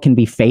withdrawal can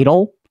be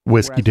fatal.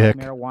 Whiskey dick.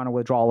 Marijuana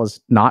withdrawal is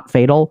not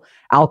fatal.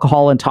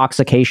 Alcohol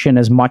intoxication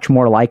is much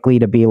more likely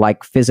to be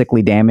like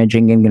physically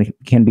damaging and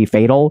can be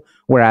fatal,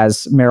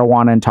 whereas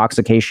marijuana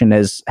intoxication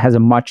has a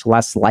much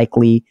less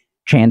likely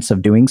chance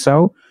of doing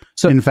so.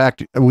 So in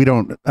fact, I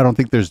don't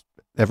think there's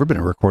ever been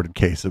a recorded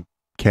case of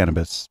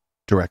cannabis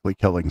directly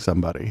killing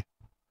somebody.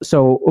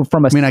 So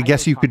I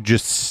guess you could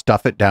just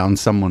stuff it down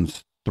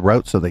someone's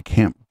throat so they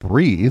can't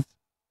breathe.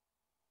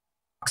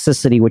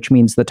 Toxicity, which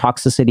means the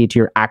toxicity to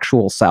your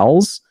actual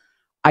cells.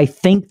 I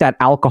think that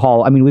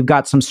alcohol, we've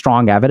got some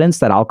strong evidence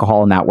that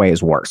alcohol in that way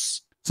is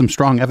worse. Some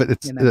strong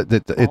evidence.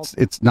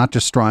 It's not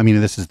just strong.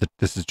 This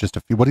is just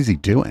a few. What is he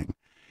doing?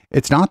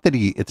 It's not that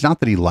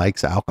he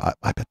likes alcohol.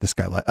 I bet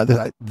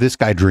this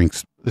guy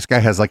drinks. This guy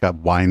has like a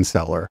wine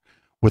cellar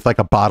with like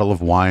a bottle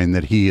of wine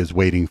that he is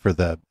waiting for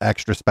the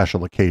extra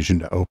special occasion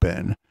to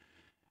open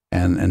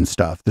and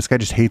stuff. This guy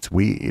just hates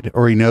weed,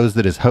 or he knows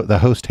that the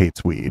host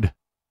hates weed.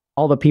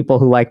 All the people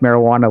who like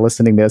marijuana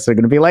listening to this are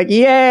going to be like,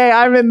 "Yay,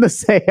 I'm in the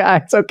same.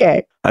 It's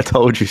okay." I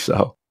told you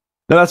so.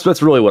 No,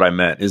 that's really what I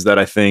meant. Is that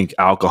I think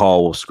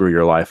alcohol will screw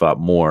your life up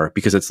more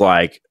because it's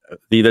like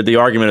the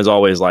argument is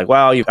always like,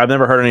 "Well, I've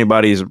never heard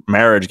anybody's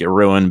marriage get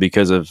ruined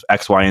because of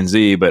X, Y, and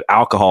Z," but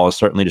alcohol has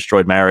certainly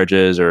destroyed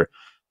marriages, or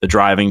the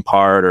driving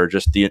part, or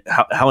just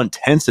how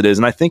intense it is.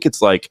 And I think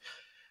it's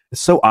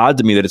so odd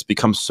to me that it's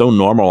become so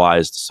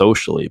normalized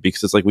socially,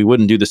 because it's like we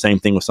wouldn't do the same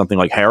thing with something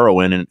like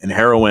heroin and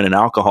heroin and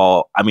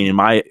alcohol. In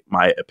my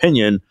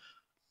opinion,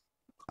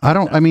 I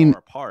don't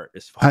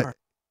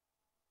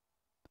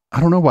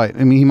know why.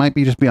 He might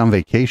just be on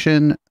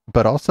vacation,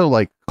 but also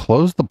like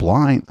close the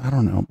blind. I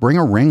don't know. Bring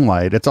a ring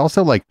light. It's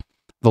also like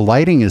the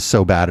lighting is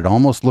so bad. It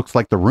almost looks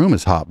like the room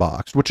is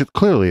hotboxed, which it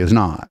clearly is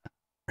not.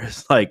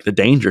 It's like the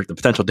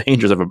potential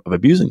dangers of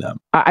abusing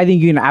them. I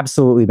think you can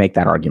absolutely make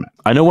that argument.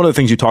 I know one of the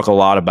things you talk a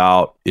lot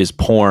about is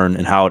porn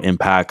and how it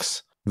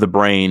impacts the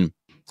brain.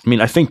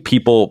 I think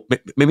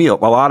maybe a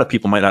lot of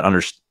people might not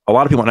understand. A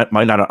lot of people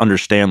might not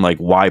understand like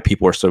why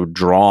people are so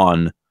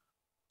drawn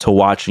to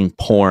watching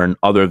porn,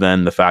 other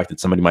than the fact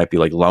that somebody might be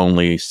like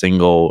lonely,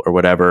 single, or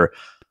whatever.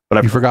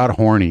 But you forgot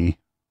horny.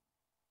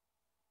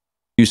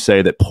 You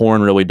say that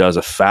porn really does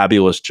a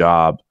fabulous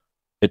job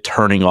at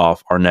turning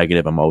off our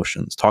negative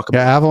emotions. Talk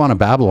about Avalon of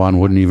Babylon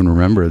wouldn't even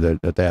remember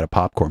that they had a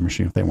popcorn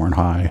machine if they weren't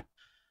high.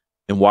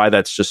 and why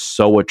that's just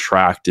so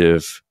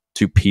attractive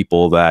to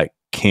people that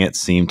can't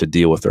seem to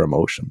deal with their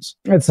emotions?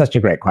 It's such a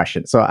great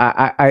question. So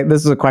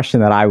this is a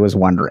question that I was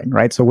wondering,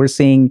 right? So we're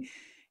seeing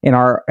in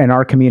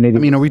our community. I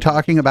mean, are we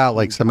talking about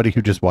like somebody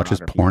who just watches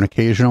porn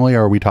occasionally,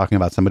 or are we talking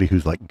about somebody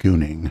who's like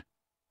gooning?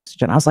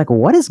 And I was like,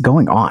 what is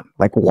going on?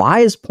 Like, why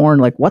is porn,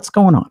 like, what's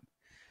going on?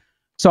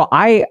 So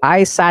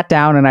I sat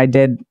down and I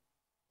did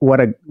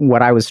what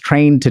I was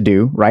trained to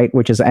do, right?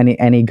 Which is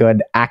any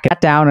good academic.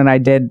 Sat down and I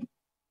did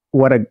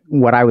what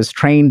I was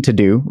trained to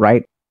do,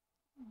 right?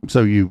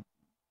 So you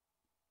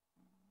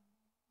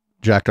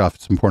jacked off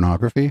some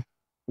pornography?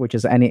 Which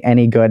is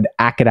any good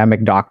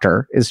academic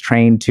doctor is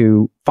trained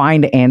to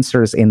find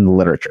answers in the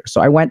literature.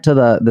 So I went to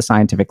the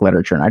scientific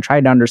literature and I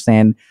tried to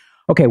understand,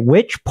 okay,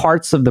 which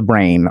parts of the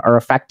brain are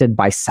affected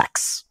by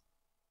sex,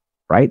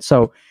 right?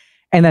 So,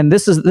 and then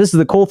this is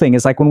the cool thing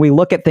is like when we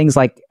look at things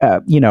like,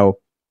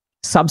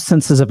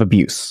 substances of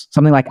abuse,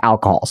 something like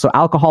alcohol. So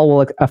alcohol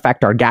will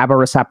affect our GABA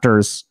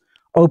receptors.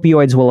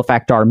 Opioids will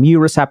affect our mu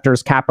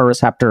receptors, kappa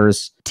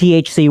receptors.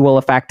 THC will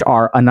affect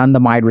our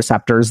anandamide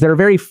receptors. There are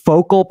very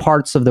focal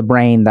parts of the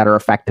brain that are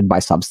affected by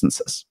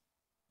substances.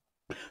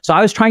 So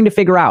I was trying to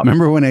figure out.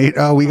 Remember when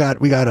we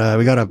got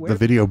a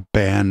video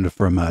banned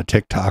from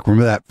TikTok.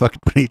 Remember that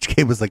fucking when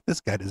HK was like,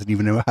 this guy doesn't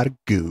even know how to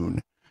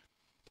goon.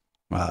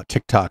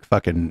 TikTok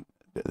fucking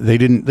they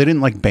didn't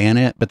like ban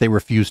it, but they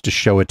refused to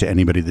show it to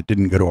anybody that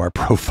didn't go to our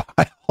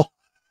profile.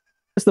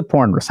 It's the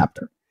porn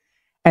receptor.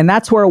 And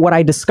that's where what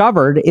I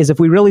discovered is if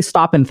we really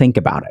stop and think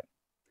about it,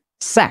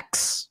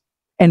 sex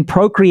and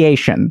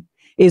procreation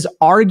is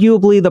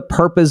arguably the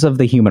purpose of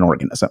the human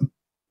organism.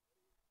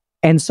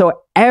 And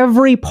so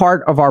every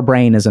part of our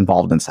brain is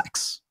involved in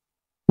sex.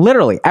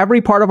 Literally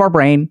every part of our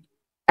brain,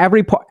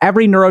 every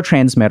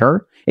neurotransmitter.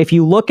 If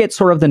you look at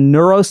sort of the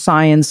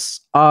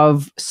neuroscience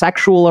of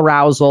sexual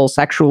arousal,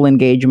 sexual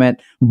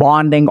engagement,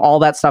 bonding, all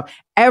that stuff,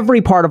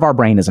 every part of our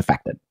brain is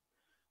affected.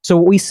 So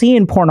what we see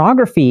in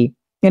pornography,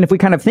 and if we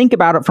kind of think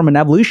about it from an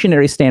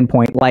evolutionary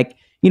standpoint, like,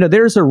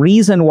 there's a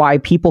reason why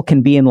people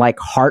can be in like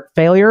heart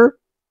failure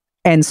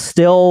and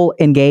still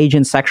engage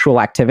in sexual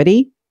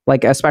activity,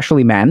 like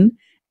especially men.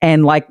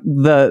 And like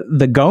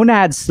the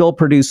gonads still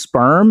produce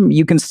sperm,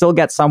 you can still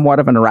get somewhat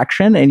of an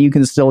erection and you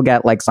can still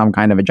get like some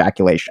kind of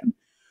ejaculation.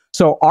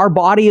 So our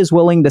body is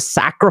willing to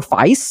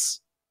sacrifice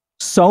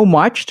so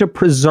much to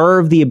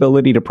preserve the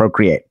ability to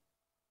procreate.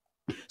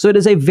 So it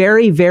is a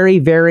very, very,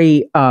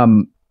 very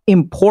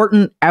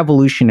important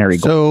evolutionary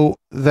goal.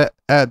 So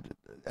that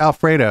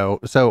Alfredo,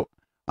 so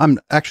I'm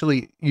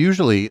actually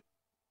usually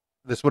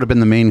this would have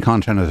been the main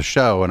content of the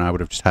show and I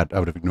would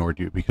have ignored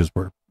you because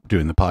we're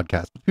doing the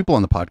podcast. But people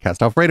on the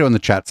podcast, Alfredo in the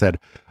chat said,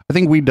 I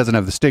think weed doesn't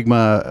have the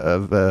stigma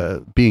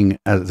of being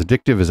as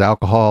addictive as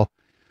alcohol.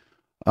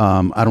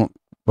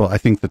 I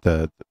think that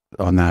the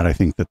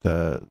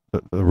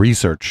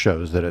research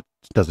shows that it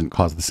doesn't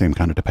cause the same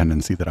kind of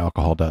dependency that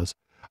alcohol does.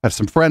 I have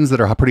some friends that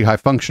are pretty high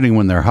functioning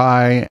when they're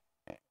high,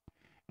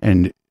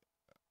 and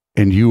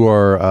you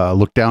are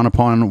looked down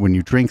upon when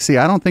you drink. See,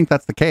 I don't think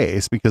that's the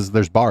case because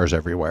there's bars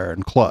everywhere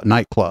and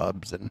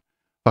nightclubs and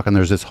fucking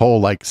there's this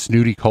whole like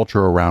snooty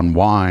culture around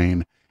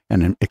wine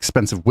and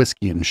expensive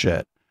whiskey and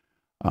shit.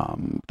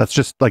 That's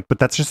just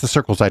the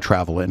circles I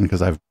travel in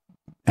because I've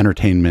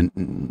entertainment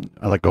and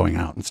I like going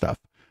out and stuff.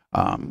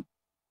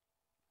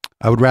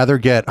 I would rather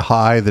get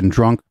high than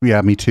drunk.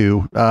 Yeah, me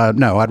too.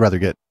 No, I'd rather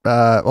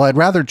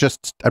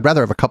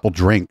have a couple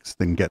drinks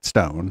than get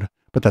stoned,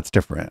 but that's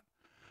different.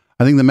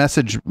 I think the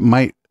message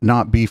might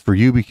not be for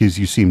you because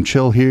you seem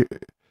chill here.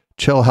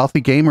 Chill,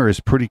 healthy gamer is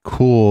pretty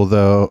cool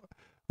though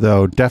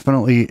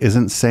definitely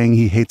isn't saying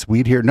he hates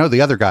weed here. No,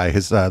 the other guy,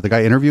 the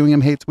guy interviewing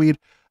him hates weed.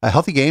 A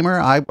healthy gamer,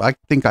 I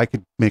think I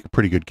could make a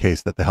pretty good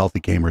case that the healthy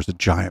gamer is a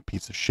giant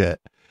piece of shit.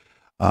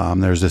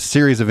 There's a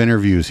series of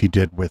interviews he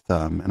did with,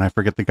 and I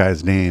forget the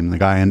guy's name. The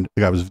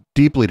guy was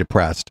deeply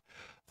depressed,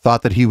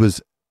 thought that he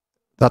was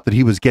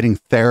getting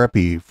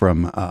therapy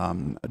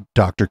from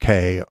Dr.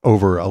 K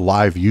over a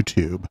live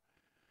YouTube.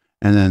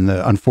 And then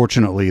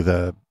unfortunately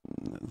the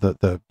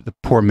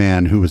poor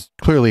man who was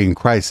clearly in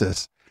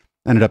crisis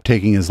ended up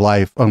taking his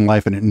own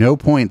life. And at no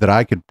point that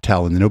I could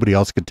tell and nobody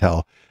else could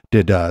tell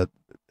did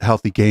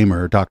healthy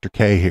gamer Dr.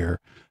 K here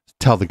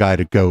tell the guy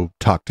to go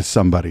talk to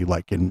somebody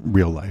like in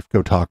real life,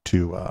 go talk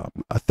to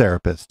a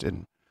therapist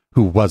and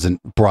who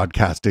wasn't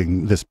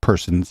broadcasting this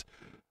person's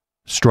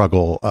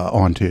struggle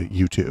onto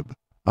YouTube.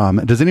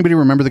 Does anybody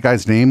remember the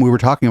guy's name? We were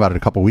talking about it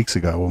a couple weeks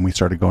ago when we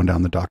started going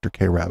down the Dr.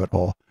 K rabbit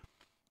hole.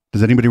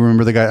 Does anybody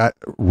remember the guy?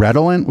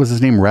 Redolent? Was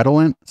his name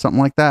Redolent?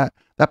 Something like that?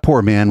 That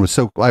poor man was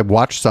I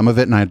watched some of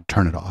it and I had to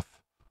turn it off.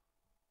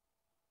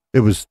 It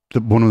was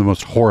one of the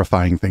most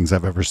horrifying things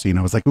I've ever seen.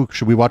 I was like, ooh,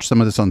 should we watch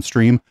some of this on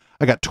stream?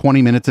 I got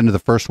 20 minutes into the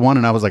first one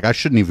and I was like, I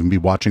shouldn't even be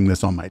watching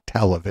this on my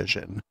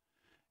television.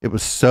 It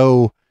was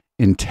so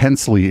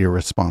intensely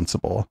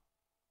irresponsible.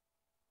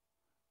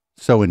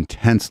 So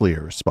intensely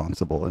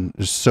irresponsible and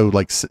just so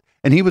like,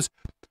 and he was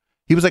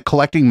like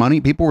collecting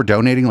money. People were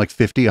donating like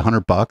 $50,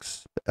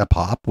 $100 a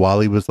pop while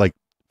he was like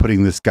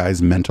putting this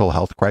guy's mental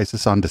health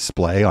crisis on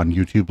display on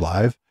YouTube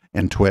Live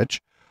and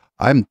Twitch.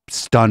 I'm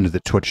stunned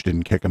that Twitch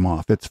didn't kick him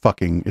off. It's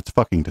fucking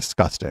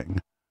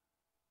disgusting.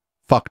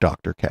 Fuck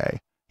Dr. K.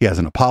 He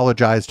hasn't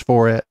apologized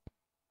for it.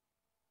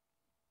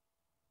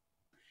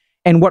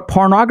 And what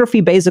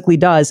pornography basically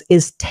does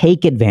is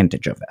take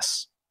advantage of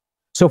this.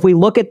 So if we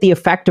look at the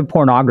effect of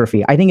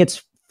pornography, I think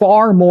it's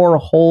far more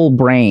whole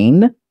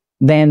brain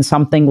than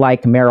something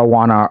like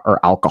marijuana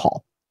or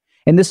alcohol.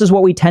 And this is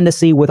what we tend to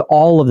see with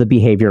all of the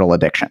behavioral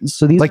addictions.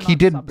 So these like he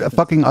did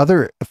fucking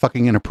other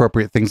fucking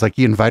inappropriate things. Like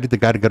he invited the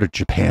guy to go to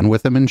Japan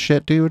with him and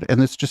shit, dude.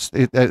 And it's just,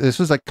 this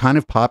was like kind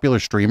of popular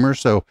streamer.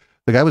 So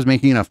the guy was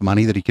making enough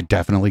money that he could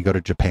definitely go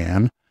to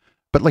Japan.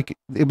 But like,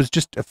 it was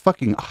just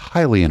fucking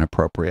highly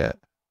inappropriate.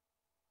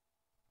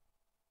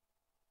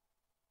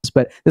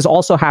 But this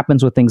also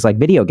happens with things like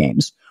video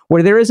games,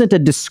 where there isn't a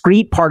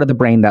discrete part of the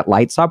brain that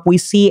lights up. We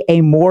see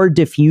a more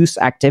diffuse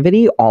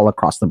activity all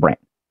across the brain.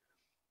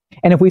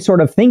 And if we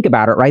sort of think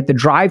about it, right, the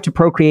drive to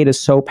procreate is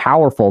so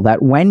powerful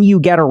that when you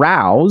get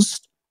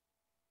aroused,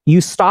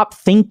 you stop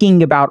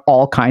thinking about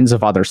all kinds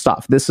of other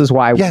stuff. This is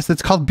why. Yes,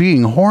 it's called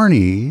being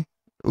horny.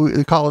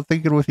 We call it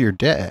thinking with your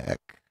dick.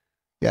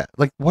 Yeah.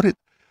 Like what it,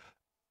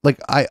 like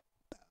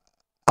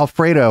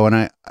Alfredo,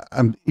 and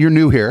I'm you're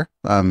new here.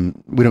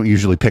 We don't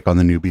usually pick on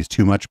the newbies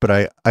too much,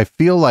 but I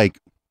feel like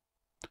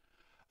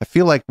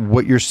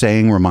what you're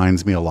saying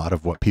reminds me a lot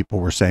of what people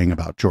were saying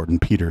about Jordan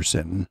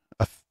Peterson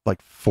like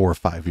 4 or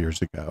 5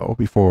 years ago,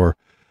 before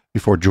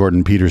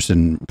Jordan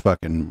Peterson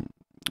fucking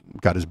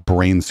got his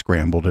brain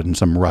scrambled in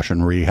some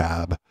Russian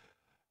rehab.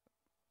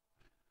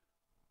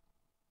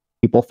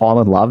 People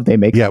fall in love, they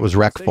make it was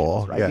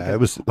wreckful, right? Yeah, it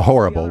was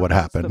horrible what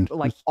happened.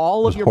 Like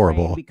all of your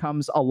horrible. Brain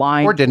becomes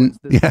aligned, or didn't,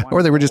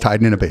 or they were just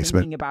hiding in a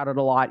basement. Thinking about it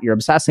a lot, you're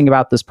obsessing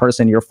about this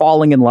person, you're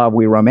falling in love,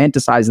 we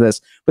romanticize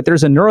this, but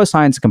there's a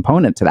neuroscience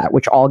component to that,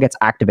 which all gets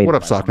activated. What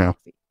up, Sock now?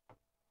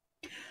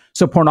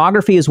 So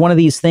pornography is one of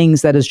these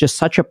things that is just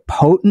such a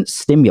potent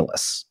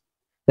stimulus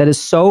that is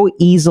so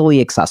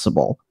easily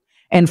accessible,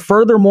 and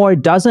furthermore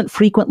doesn't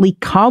frequently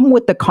come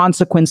with the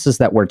consequences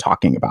that we're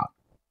talking about.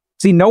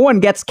 See, no one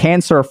gets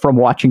cancer from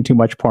watching too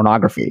much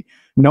pornography.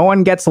 No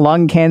one gets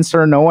lung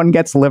cancer. No one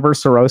gets liver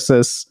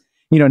cirrhosis.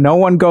 No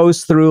one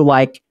goes through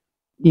like,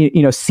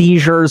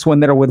 seizures when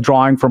they're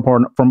withdrawing from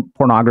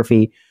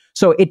pornography.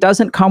 So it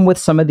doesn't come with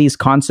some of these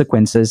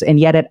consequences, and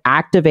yet it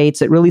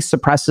activates, it really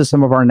suppresses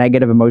some of our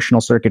negative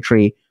emotional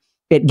circuitry.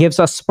 It gives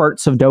us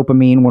spurts of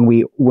dopamine when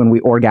we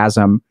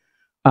orgasm.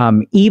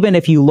 Even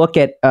if you look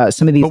at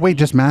some of these. But wait,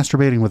 just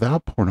masturbating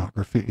without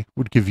pornography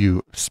would give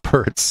you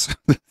spurts.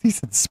 He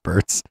said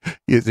spurts.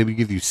 It would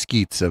give you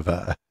skeets of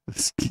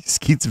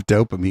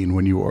dopamine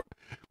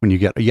when you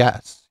get.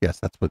 Yes,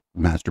 that's what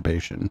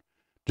masturbation.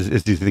 Do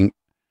you think?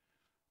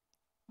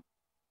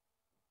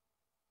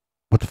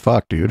 What the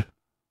fuck, dude?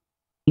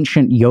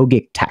 Ancient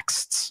yogic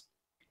texts,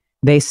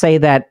 they say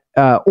that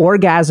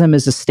orgasm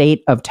is a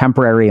state of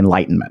temporary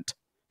enlightenment.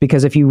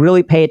 Because if you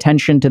really pay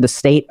attention to the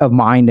state of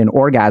mind in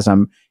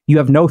orgasm, you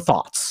have no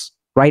thoughts,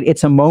 right?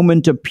 It's a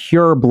moment of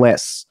pure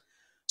bliss.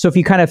 So if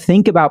you kind of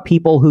think about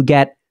people who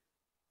get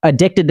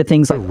addicted to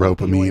things like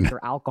dopamine or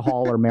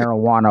alcohol or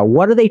marijuana,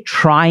 what are they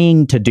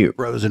trying to do?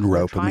 Frozen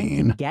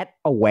dopamine. Get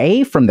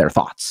away from their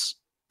thoughts.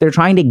 They're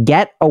trying to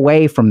get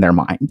away from their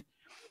mind.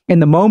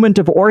 And the moment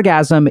of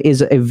orgasm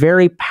is a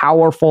very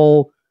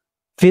powerful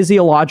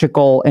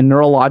physiological and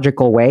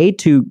neurological way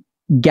to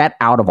get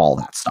out of all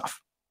that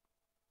stuff.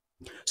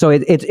 So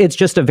it's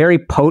just a very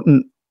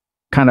potent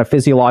kind of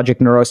physiologic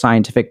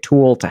neuroscientific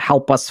tool to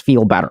help us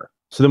feel better.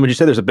 So then would you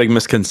say there's a big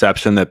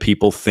misconception that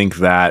people think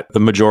that the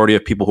majority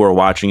of people who are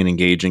watching and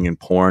engaging in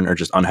porn are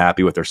just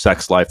unhappy with their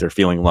sex life, they're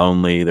feeling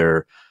lonely,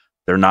 they're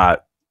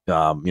not in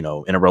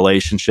a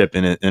relationship,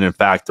 and in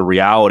fact the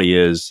reality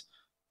is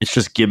it's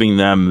just giving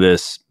them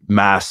this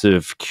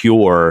massive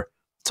cure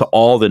to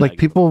all the like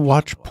people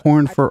watch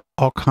porn for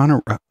all kind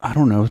of, I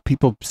don't know,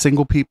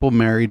 single people,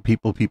 married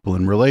people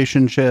in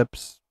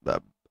relationships,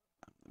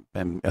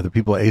 and other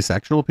people,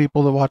 asexual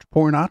people that watch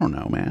porn. I don't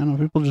know, man.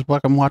 People just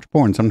fucking watch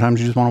porn. Sometimes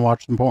you just want to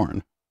watch some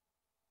porn.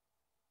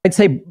 I'd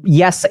say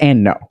yes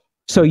and no.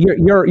 So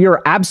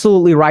you're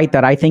absolutely right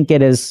that I think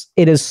it is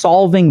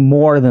solving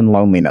more than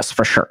loneliness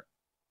for sure.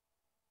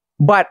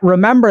 But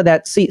remember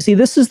that see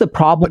this is the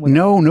problem. But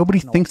no, nobody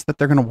thinks that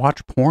they're going to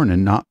watch porn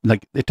and not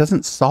like it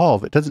doesn't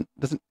solve. It doesn't.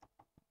 I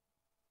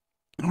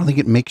don't think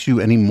it makes you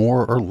any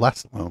more or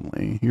less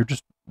lonely. You're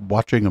just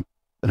watching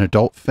an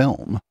adult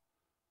film.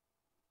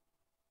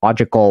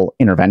 Logical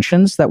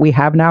interventions that we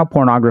have now,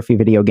 pornography,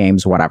 video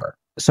games, whatever,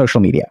 social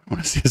media. I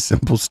want to see a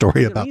simple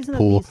story about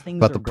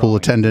the pool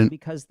attendant.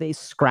 Because they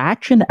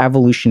scratch an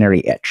evolutionary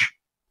itch.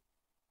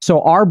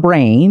 So our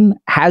brain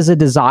has a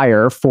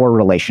desire for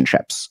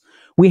relationships.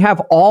 We have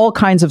all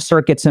kinds of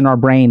circuits in our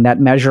brain that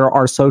measure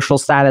our social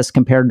status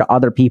compared to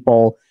other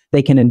people.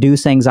 They can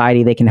induce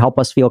anxiety. They can help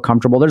us feel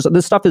comfortable.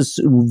 This stuff is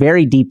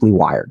very deeply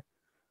wired.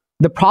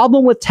 The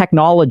problem with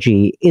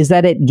technology is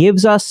that it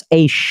gives us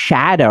a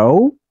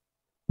shadow,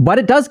 but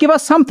it does give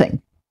us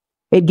something.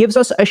 It gives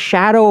us a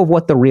shadow of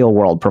what the real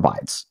world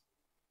provides.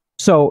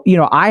 So,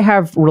 I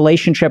have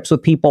relationships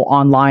with people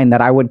online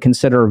that I would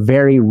consider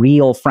very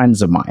real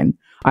friends of mine.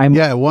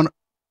 Yeah, one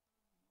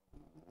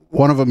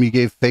of them you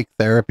gave fake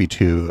therapy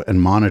to and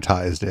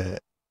monetized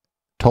it.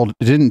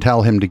 Didn't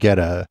tell him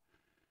to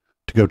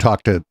go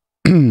talk to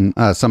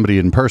somebody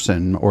in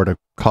person or to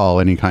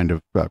call any kind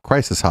of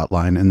crisis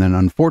hotline. And then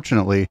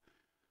unfortunately,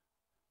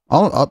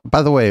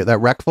 by the way, that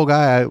Reckful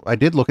guy, I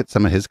did look at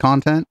some of his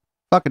content.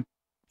 Fucking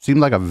seemed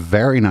like a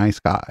very nice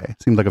guy.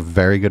 Seemed like a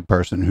very good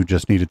person who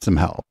just needed some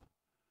help.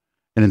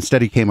 And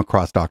instead he came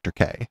across Dr.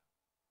 K.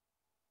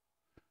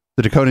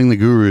 The Decoding the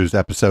Gurus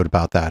episode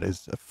about that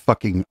is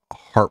fucking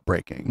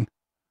heartbreaking.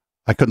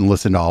 I couldn't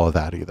listen to all of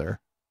that either.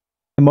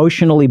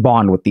 Emotionally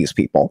bond with these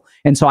people.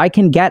 And so I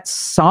can get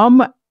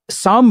some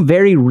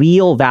very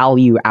real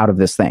value out of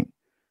this thing.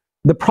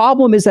 The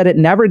problem is that it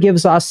never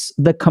gives us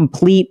the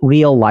complete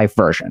real life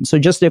version. So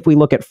just if we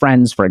look at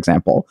friends, for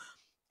example,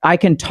 I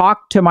can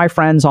talk to my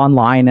friends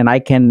online and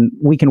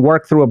we can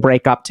work through a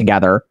breakup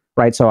together,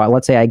 right? So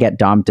let's say I get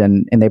dumped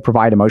and they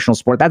provide emotional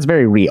support. That's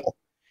very real.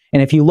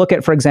 And if you look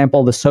at, for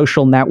example, the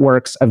social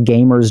networks of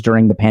gamers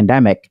during the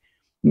pandemic,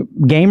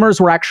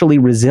 gamers were actually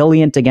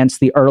resilient against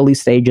the early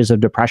stages of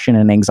depression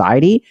and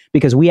anxiety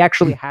because we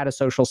actually had a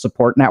social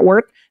support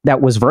network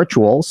that was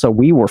virtual. So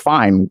we were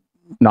fine.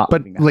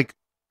 But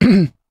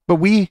it's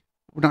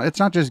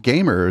not just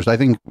gamers. I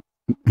think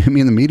me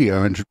and the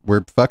media, and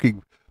we're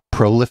fucking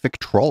prolific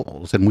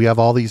trolls, and we have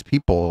all these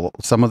people.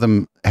 Some of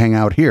them hang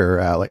out here,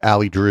 like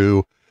Ali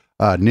Drew,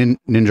 Ninja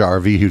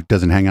RV, who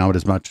doesn't hang out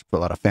as much for a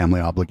lot of family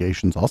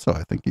obligations. Also,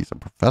 I think he's a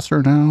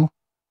professor now.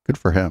 Good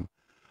for him.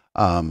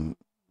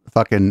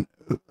 Fucking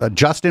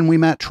Justin, we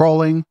met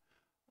trolling,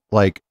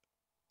 like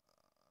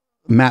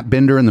Matt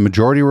Binder and the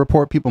Majority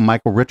Report people,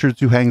 Michael Richards,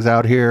 who hangs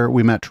out here,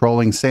 we met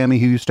trolling. Sammy,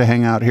 who used to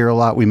hang out here a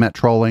lot, we met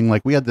trolling.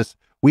 Like we had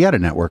a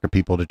network of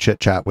people to chit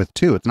chat with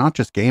too. It's not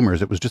just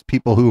gamers. It was just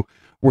people who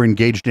were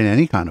engaged in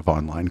any kind of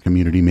online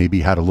community,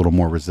 maybe had a little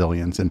more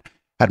resilience and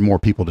had more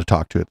people to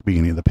talk to at the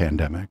beginning of the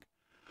pandemic.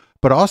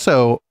 But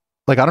also,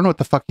 like, I don't know what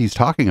the fuck he's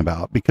talking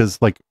about, because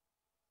like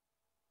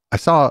I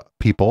saw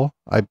people,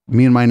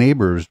 me and my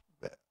neighbors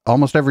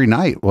almost every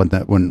night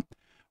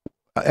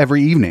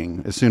every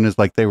evening, as soon as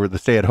like the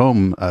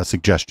stay-at-home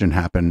suggestion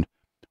happened,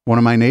 one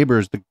of my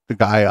neighbors, the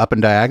guy up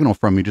and diagonal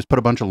from me, just put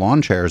a bunch of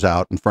lawn chairs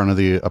out in front of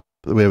it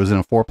was in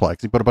a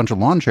fourplex. He put a bunch of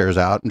lawn chairs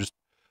out and just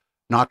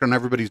knocked on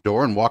everybody's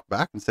door and walked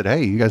back and said,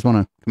 "Hey, you guys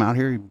want to come out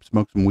here,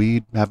 smoke some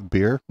weed, have a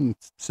beer, and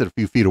sit a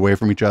few feet away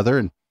from each other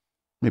and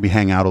maybe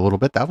hang out a little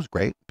bit?" That was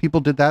great. People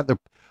did that. The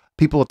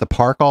people at the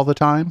park all the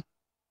time.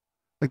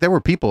 Like there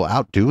were people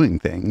out doing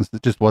things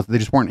that they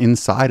just weren't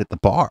inside at the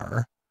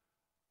bar.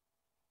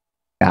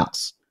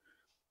 Else.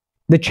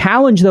 The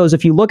challenge, though, is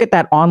if you look at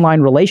that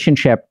online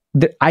relationship,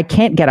 I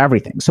can't get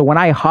everything. So when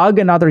I hug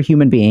another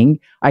human being,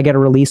 I get a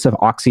release of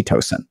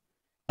oxytocin.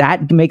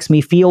 That makes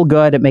me feel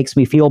good. It makes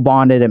me feel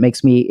bonded.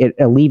 It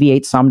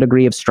alleviates some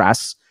degree of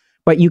stress.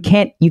 But you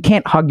can't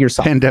hug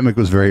yourself. Pandemic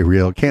was very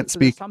real. Can't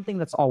speak. Something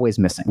that's always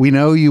missing. We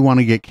know you want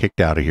to get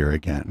kicked out of here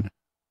again.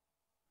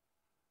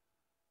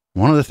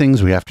 One of the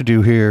things we have to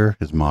do here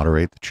is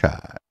moderate the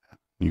chat.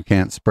 You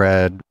can't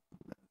spread.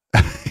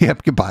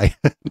 Yep, goodbye.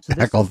 So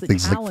Heck, all the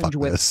things like fuck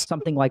with this.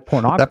 something like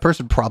pornography. That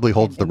person probably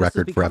holds the and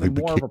record for having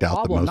been kicked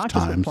out the most not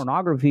times. Just with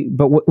pornography,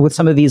 but with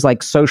some of these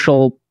like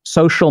social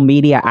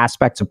media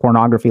aspects of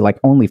pornography,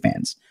 like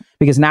OnlyFans,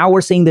 because now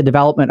we're seeing the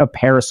development of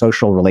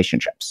parasocial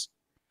relationships.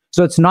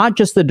 So it's not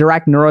just the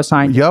direct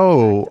neuroscience.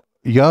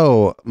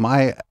 Yo,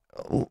 my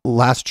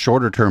last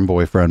shorter term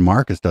boyfriend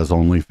Marcus does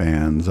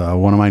OnlyFans.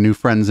 One of my new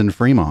friends in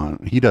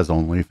Fremont, he does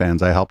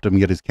OnlyFans. I helped him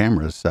get his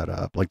cameras set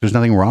up. Like, there's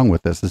nothing wrong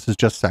with this. This is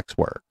just sex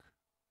work.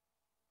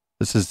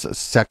 This is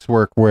sex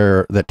work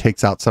that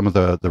takes out some of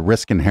the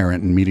risk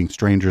inherent in meeting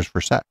strangers for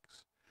sex.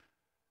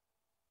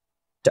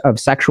 Of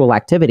sexual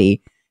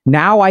activity.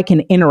 Now I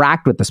can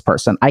interact with this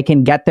person. I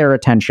can get their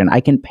attention.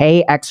 I can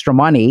pay extra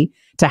money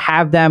to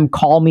have them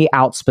call me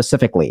out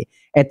specifically.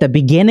 At the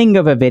beginning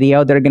of a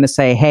video, they're going to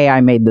say, "Hey,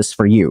 I made this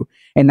for you."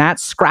 And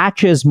that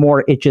scratches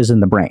more itches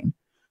in the brain.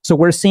 So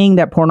we're seeing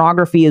that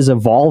pornography is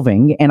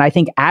evolving. And I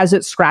think as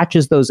it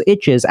scratches those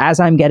itches, as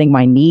I'm getting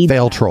my needs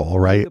fail troll,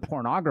 right?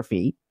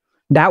 Pornography,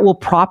 that will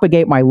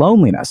propagate my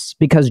loneliness,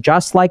 because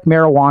just like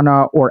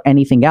marijuana or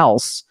anything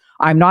else,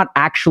 I'm not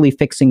actually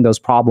fixing those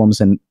problems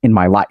in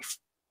my life.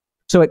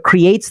 So it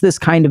creates this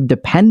kind of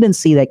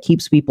dependency that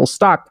keeps people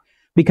stuck,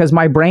 because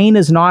my brain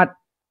is not,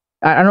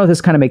 I don't know if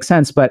this kind of makes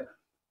sense, but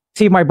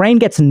see, if my brain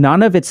gets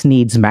none of its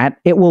needs met,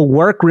 it will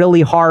work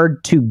really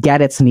hard to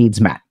get its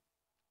needs met.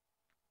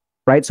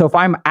 Right? So if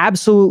I'm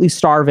absolutely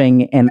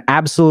starving and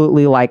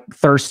absolutely like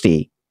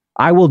thirsty,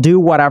 I will do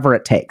whatever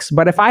it takes.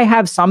 But if I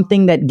have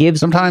something that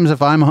gives... Sometimes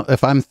if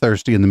I'm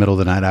thirsty in the middle of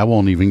the night, I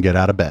won't even get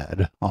out of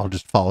bed. I'll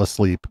just fall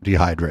asleep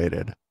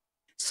dehydrated.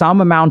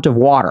 Some amount of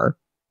water,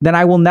 then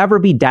I will never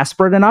be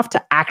desperate enough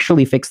to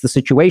actually fix the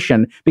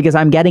situation, because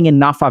I'm getting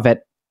enough of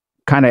it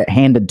kind of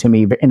handed to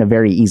me in a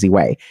very easy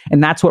way.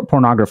 And that's what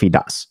pornography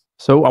does.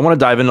 So I want to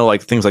dive into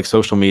like things like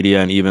social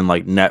media and even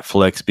like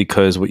Netflix,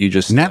 because what you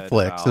just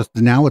Netflix,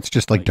 now it's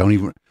just like, don't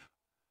even...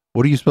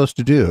 What are you supposed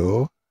to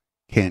do?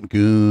 Can't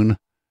goon,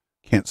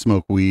 can't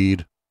smoke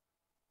weed.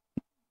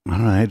 I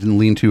don't know. I didn't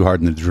lean too hard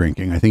in the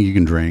drinking. I think you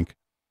can drink.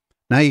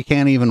 Now you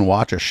can't even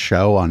watch a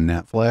show on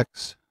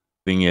Netflix.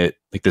 Being it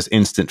like this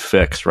instant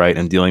fix, right?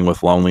 And dealing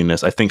with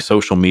loneliness. I think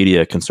social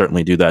media can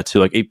certainly do that too.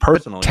 Like a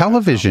personal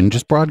television,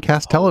 just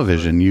broadcast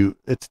television. You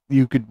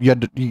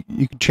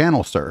could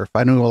channel surf.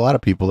 I knew a lot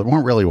of people that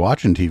weren't really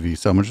watching TV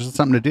so much. Just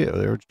something to do.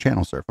 They were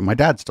channel surfing. My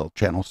dad still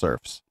channel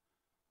surfs.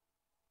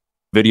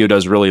 Video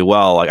does really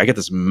well. Like I get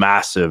this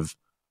massive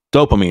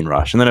dopamine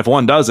rush. And then if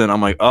one doesn't,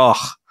 I'm like, oh,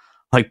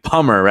 like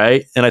bummer,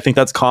 right? And I think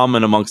that's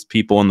common amongst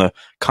people in the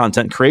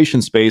content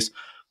creation space.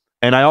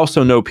 And I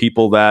also know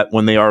people that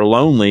when they are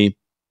lonely,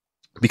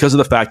 because of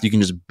the fact you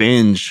can just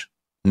binge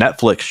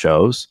Netflix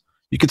shows,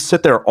 you could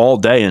sit there all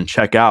day and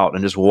check out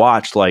and just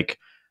watch like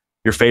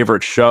your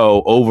favorite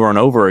show over and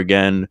over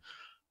again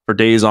for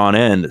days on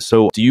end.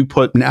 So do you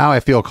put... Now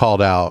I feel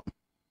called out.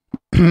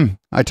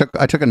 I took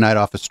a night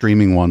off of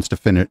streaming once to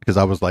finish because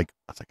I was like,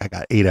 I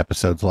got 8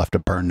 episodes left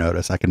of Burn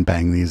Notice. I can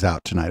bang these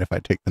out tonight if I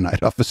take the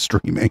night off of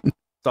streaming.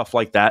 Stuff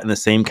like that in the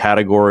same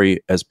category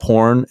as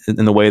porn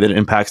in the way that it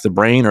impacts the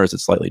brain, or is it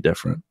slightly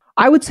different?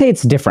 I would say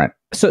it's different.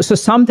 So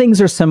some things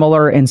are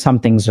similar and some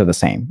things are the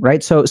same,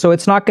 right? So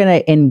it's not going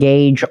to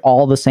engage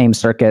all the same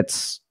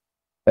circuits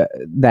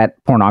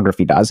that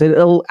pornography does.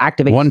 It'll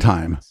activate one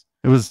time.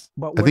 It was,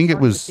 I think it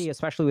was,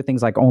 especially with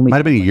things like only might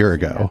have been a year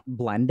ago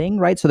blending,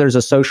 right? So there's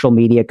a social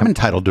media. I'm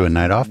entitled to a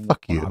night off.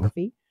 Fuck you.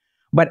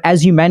 But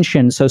as you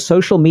mentioned, so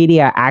social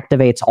media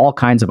activates all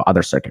kinds of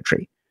other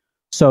circuitry.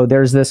 So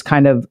there's this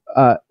kind of,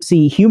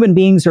 human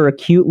beings are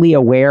acutely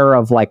aware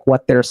of like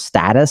what their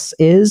status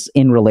is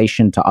in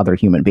relation to other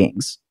human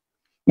beings.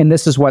 And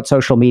this is what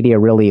social media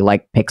really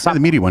like picks up. The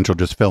media ones will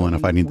just fill in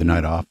if I need the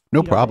night off.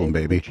 No problem,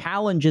 baby. The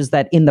challenge is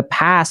that in the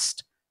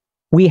past,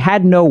 we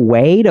had no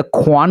way to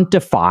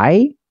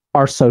quantify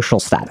our social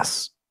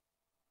status.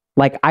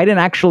 Like I didn't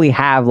actually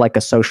have like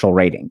a social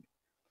rating.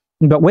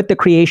 But with the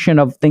creation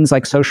of things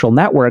like social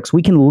networks,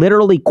 we can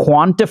literally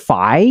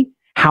quantify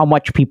how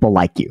much people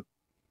like you.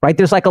 Right?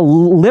 There's like a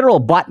literal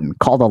button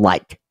called a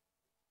like.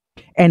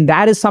 And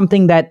that is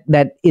something that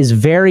is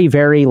very,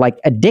 very like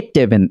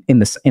addictive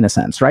in a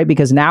sense, right?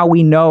 Because now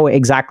we know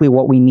exactly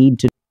what we need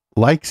to.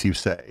 Likes, you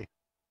say?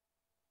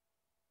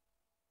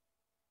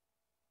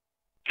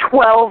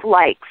 12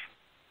 likes.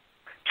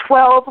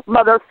 12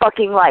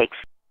 motherfucking likes.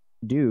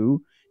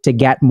 Do to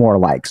get more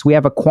likes. We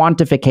have a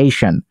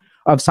quantification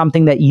of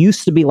something that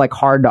used to be like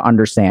hard to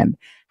understand.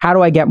 How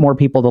do I get more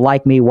people to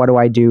like me? What do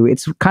I do?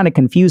 It's kind of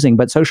confusing,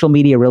 but social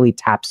media really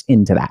taps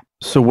into that.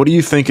 So what do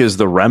you think is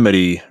the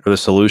remedy or the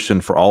solution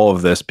for all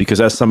of this?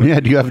 Because as somebody... Yeah,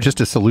 do you have just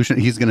a solution?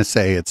 He's going to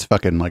say it's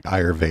fucking like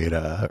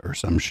Ayurveda or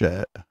some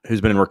shit. Who's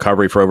been in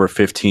recovery for over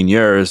 15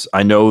 years.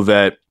 I know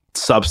that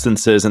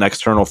substances and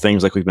external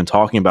things like we've been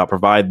talking about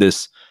provide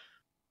this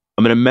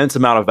an immense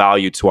amount of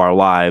value to our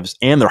lives,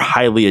 and they're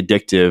highly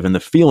addictive, and the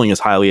feeling is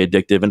highly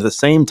addictive. And at the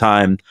same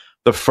time,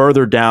 the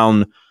further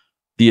down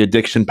the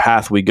addiction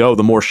path we go,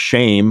 the more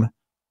shame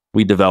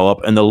we develop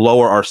and the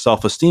lower our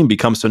self-esteem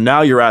becomes. So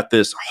now you're at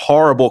this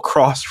horrible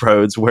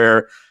crossroads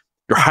where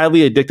you're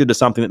highly addicted to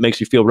something that makes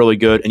you feel really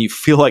good and you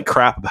feel like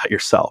crap about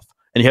yourself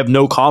and you have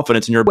no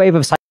confidence in your... Wave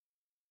of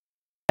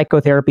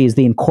psychotherapy is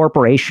the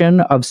incorporation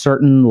of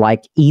certain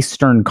like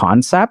Eastern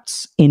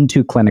concepts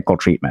into clinical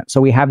treatment.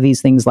 So we have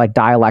these things like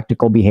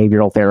dialectical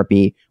behavioral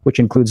therapy, which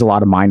includes a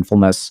lot of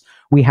mindfulness.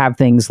 We have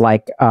things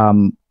like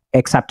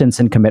acceptance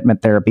and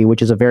commitment therapy,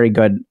 which is a very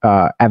good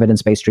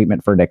evidence-based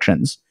treatment for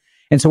addictions.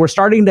 And so we're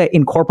starting to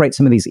incorporate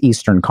some of these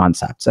Eastern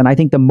concepts. And I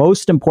think the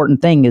most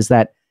important thing is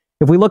that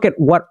if we look at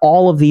what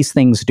all of these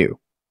things do,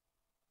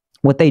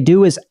 what they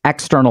do is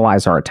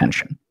externalize our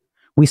attention.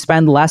 We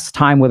spend less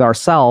time with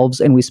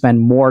ourselves and we spend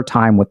more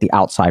time with the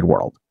outside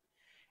world.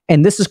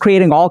 And this is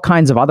creating all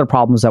kinds of other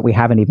problems that we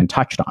haven't even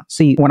touched on.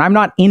 See, when I'm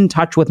not in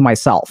touch with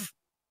myself,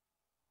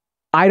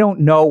 I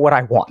don't know what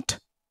I want,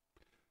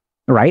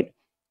 right?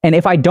 And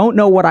if I don't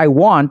know what I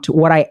want,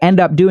 what I end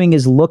up doing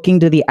is looking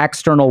to the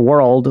external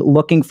world,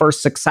 looking for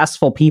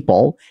successful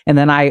people. And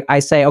then I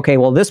say, okay,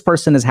 well, this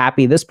person is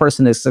happy. This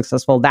person is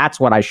successful. That's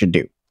what I should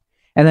do.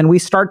 And then we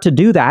start to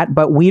do that,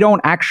 but we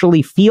don't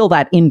actually feel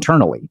that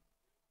internally.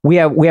 We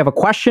have a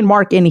question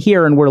mark in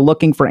here and we're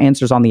looking for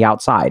answers on the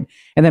outside.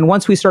 And then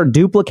once we start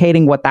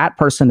duplicating what that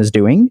person is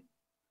doing,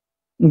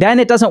 then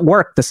it doesn't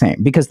work the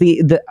same because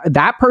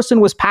that person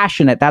was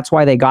passionate. That's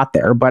why they got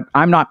there. But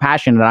I'm not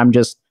passionate. I'm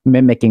just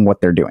mimicking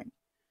what they're doing.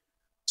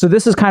 So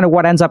this is kind of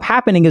what ends up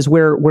happening is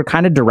we're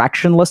kind of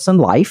directionless in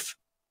life.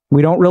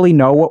 We don't really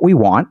know what we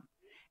want.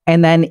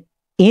 And then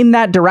in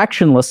that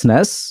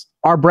directionlessness,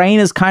 our brain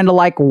is kind of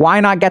like, why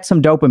not get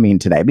some dopamine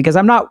today? Because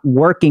I'm not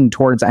working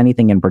towards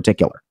anything in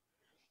particular.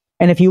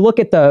 And if you look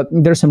at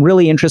there's some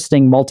really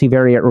interesting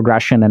multivariate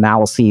regression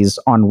analyses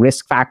on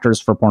risk factors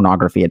for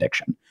pornography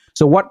addiction.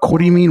 So what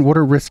do you mean? What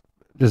are risk?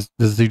 Does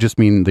he just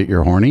mean that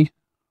you're horny?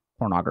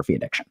 Pornography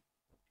addiction.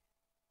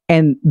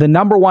 And the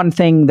number one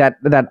thing that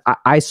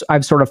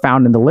I've sort of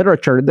found in the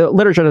literature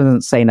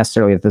doesn't say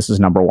necessarily that this is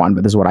number one,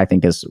 but this is what I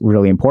think is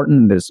really important,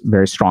 and there's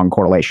very strong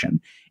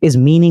correlation, is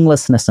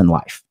meaninglessness in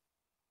life.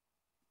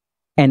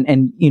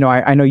 And you know,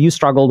 I know you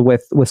struggled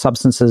with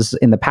substances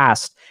in the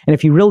past, and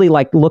if you really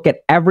like look at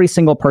every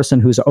single person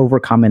who's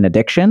overcome an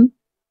addiction,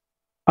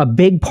 a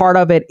big part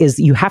of it is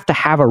you have to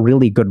have a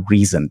really good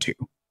reason to.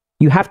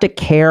 You have to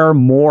care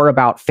more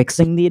about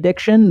fixing the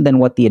addiction than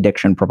what the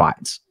addiction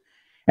provides.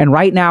 And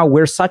right now,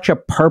 we're such a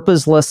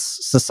purposeless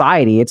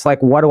society. It's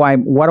like, what do I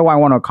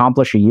want to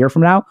accomplish a year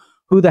from now?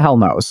 Who the hell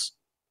knows?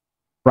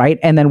 Right?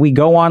 And then we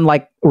go on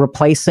like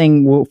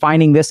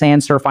finding this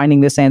answer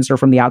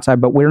from the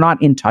outside, but we're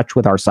not in touch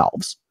with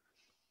ourselves.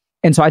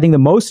 And so I think the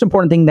most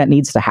important thing that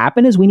needs to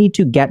happen is we need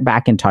to get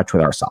back in touch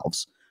with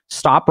ourselves.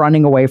 Stop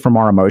running away from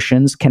our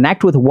emotions,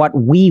 connect with what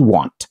we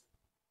want.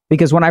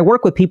 Because when I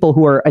work with people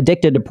who are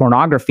addicted to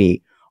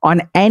pornography,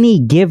 on any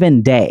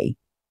given day,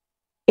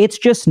 it's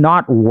just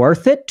not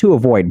worth it to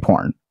avoid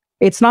porn.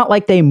 It's not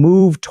like they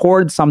move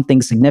towards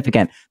something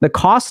significant. The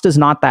cost is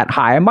not that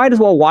high. I might as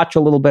well watch a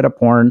little bit of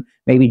porn,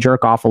 maybe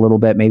jerk off a little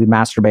bit, maybe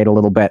masturbate a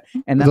little bit.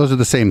 And then, those are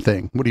the same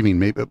thing. What do you mean?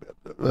 Maybe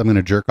I'm going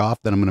to jerk off,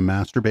 then I'm going to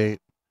masturbate,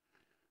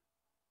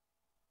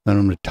 then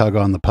I'm going to tug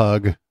on the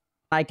pug.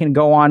 I can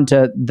go on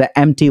to the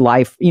empty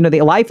life. You know,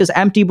 the life is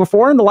empty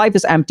before and the life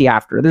is empty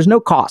after. There's no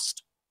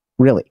cost,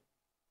 really.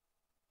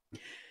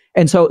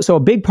 And so a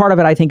big part of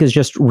it, I think, is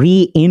just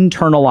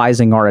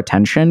re-internalizing our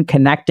attention,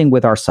 connecting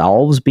with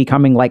ourselves,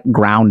 becoming like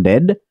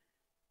grounded.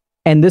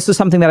 And this is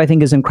something that I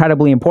think is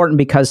incredibly important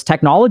because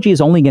technology is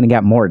only going to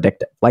get more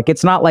addictive. Like,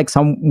 it's not like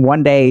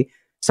one day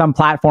some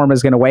platform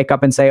is going to wake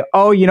up and say,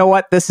 oh, you know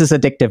what? This is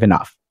addictive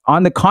enough.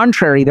 On the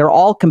contrary, they're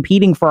all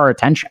competing for our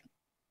attention.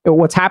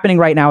 What's happening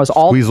right now is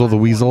all Weasel the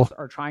Weasel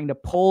are trying to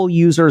pull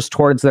users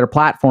towards their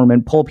platform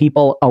and pull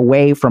people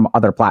away from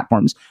other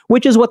platforms,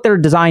 which is what they're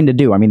designed to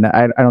do. I mean,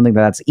 I don't think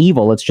that's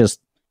evil. It's just,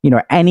 you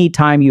know,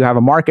 anytime you have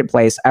a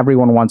marketplace,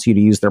 everyone wants you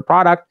to use their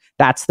product.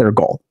 That's their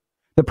goal.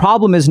 The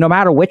problem is no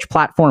matter which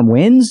platform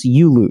wins,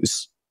 you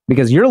lose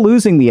because you're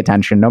losing the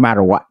attention no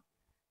matter what.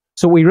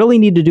 So what we really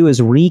need to do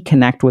is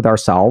reconnect with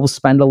ourselves,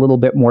 spend a little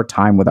bit more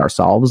time with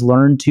ourselves,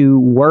 learn to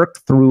work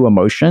through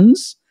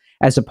emotions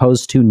as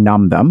opposed to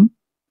numb them.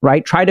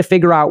 Right? Try to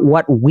figure out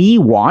what we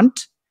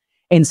want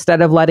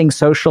instead of letting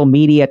social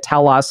media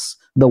tell us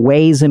the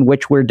ways in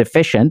which we're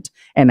deficient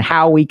and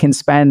how we can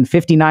spend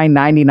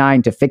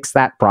 $59.99 to fix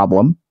that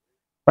problem.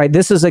 Right?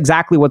 This is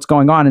exactly what's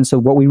going on. And so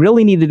what we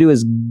really need to do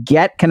is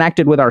get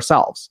connected with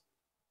ourselves.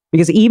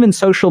 Because even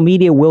social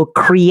media will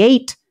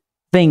create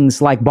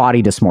things like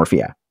body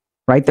dysmorphia.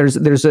 Right?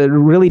 There's a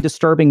really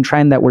disturbing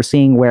trend that we're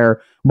seeing where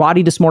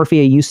body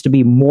dysmorphia used to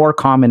be more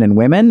common in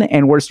women,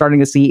 and we're starting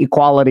to see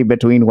equality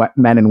between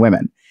men and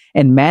women.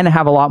 And men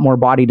have a lot more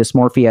body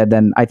dysmorphia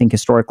than I think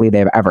historically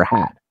they've ever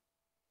had.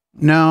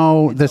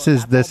 No, this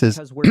is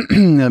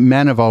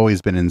men have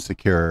always been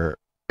insecure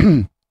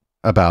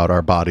about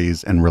our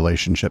bodies and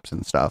relationships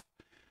and stuff.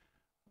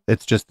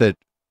 It's just that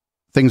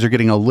things are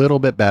getting a little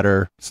bit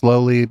better,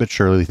 slowly but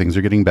surely things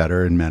are getting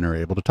better, and men are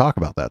able to talk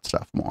about that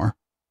stuff more.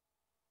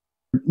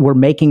 We're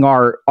making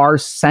our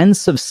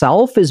sense of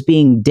self is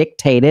being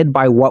dictated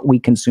by what we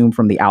consume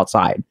from the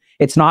outside.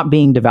 It's not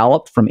being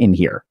developed from in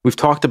here. We've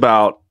talked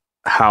about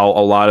how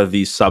a lot of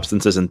these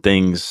substances and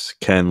things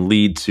can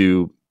lead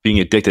to being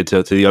addicted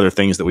to the other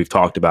things that we've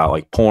talked about,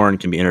 like porn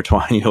can be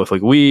intertwined, you know, with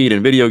like weed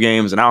and video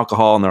games and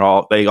alcohol,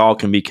 and they all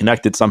can be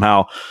connected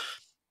somehow.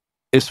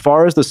 As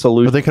far as the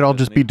solution, well, they could all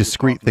just be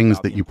discrete things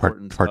that you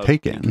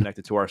partake in,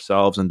 connected to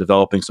ourselves and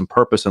developing some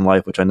purpose in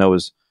life, which I know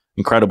is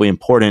incredibly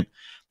important.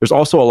 There's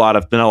also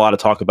been a lot of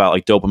talk about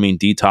like dopamine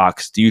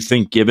detox. Do you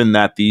think, given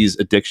that these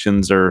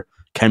addictions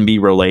can be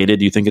related,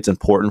 do you think it's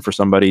important for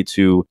somebody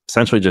to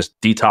essentially just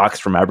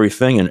detox from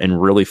everything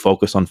and really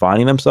focus on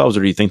finding themselves? Or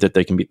do you think that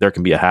there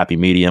can be a happy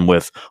medium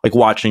with like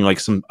watching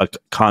like some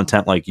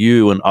content like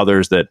you and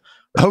others that?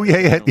 Oh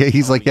yeah.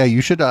 He's like, yeah,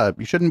 you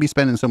shouldn't be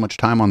spending so much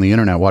time on the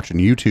internet watching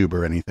YouTube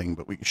or anything.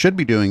 But what you should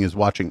be doing is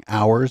watching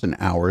hours and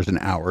hours and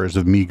hours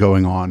of me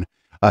going on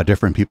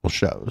different people's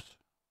shows.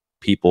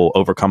 People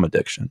overcome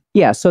addiction.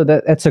 Yeah, so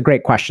that's a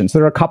great question. So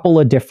there are a couple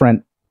of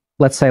different,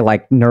 let's say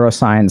like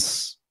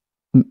neuroscience,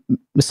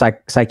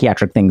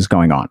 psychiatric things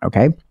going on,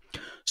 okay?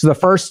 So the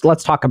first,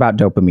 let's talk about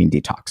dopamine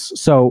detox.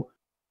 So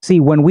see,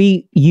 when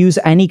we use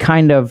any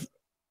kind of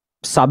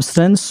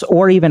substance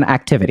or even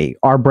activity,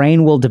 our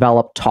brain will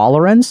develop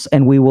tolerance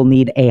and we will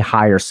need a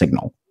higher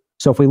signal.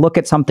 So if we look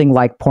at something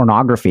like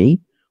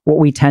pornography, what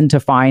we tend to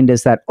find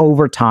is that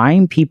over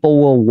time,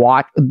 people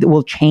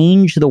will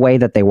change the way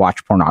that they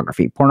watch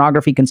pornography.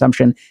 Pornography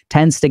consumption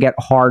tends to get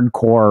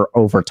hardcore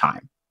over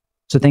time.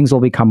 So things will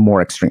become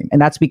more extreme.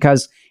 And that's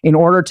because in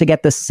order to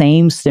get the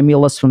same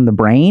stimulus from the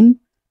brain,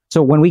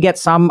 so when we get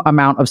some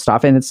amount of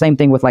stuff, and it's the same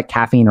thing with like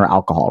caffeine or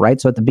alcohol,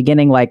 right? So at the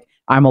beginning, like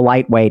I'm a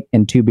lightweight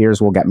and 2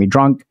 beers will get me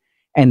drunk.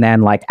 And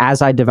then like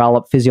as I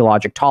develop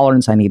physiologic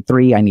tolerance, I need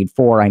 3, I need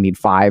 4, I need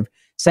 5.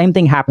 Same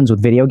thing happens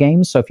with video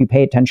games. So if you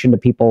pay attention to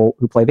people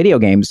who play video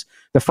games,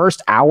 the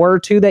first hour or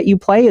two that you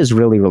play is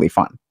really, really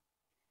fun.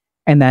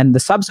 And then the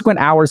subsequent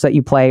hours that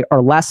you play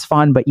are less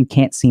fun, but you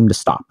can't seem to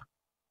stop.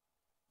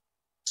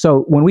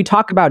 So when we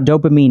talk about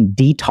dopamine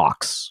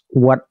detox,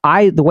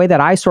 the way that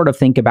I sort of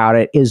think about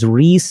it is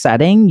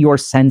resetting your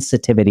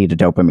sensitivity to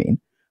dopamine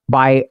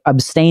by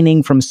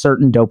abstaining from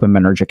certain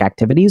dopaminergic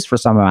activities for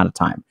some amount of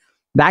time.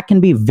 That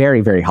can be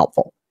very, very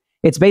helpful.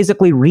 It's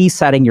basically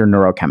resetting your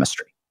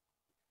neurochemistry.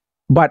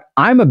 But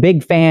I'm a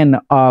big fan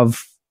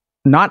of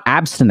not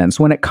abstinence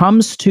when it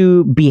comes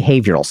to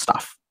behavioral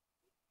stuff.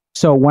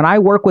 So when I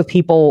work with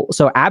people,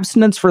 so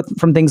abstinence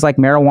from things like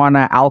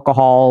marijuana,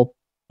 alcohol,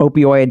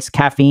 opioids,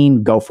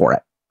 caffeine, go for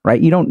it,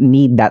 right? You don't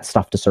need that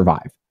stuff to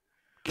survive.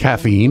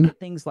 Caffeine?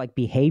 Things like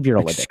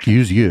behavioral addiction.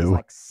 Excuse you. Things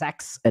like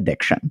sex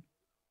addiction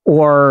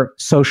or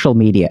social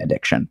media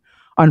addiction.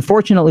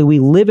 Unfortunately, we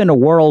live in a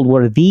world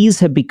where these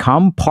have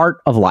become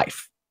part of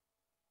life.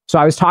 So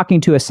I was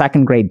talking to a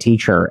second grade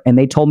teacher, and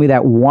they told me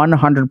that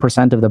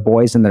 100% of the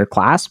boys in their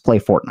class play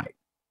Fortnite.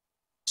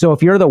 So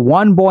if you're the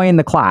one boy in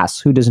the class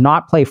who does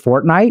not play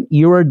Fortnite,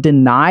 you are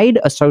denied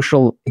a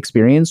social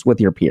experience with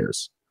your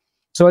peers.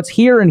 So it's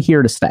here and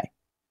here to stay.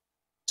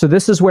 So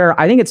this is where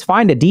I think it's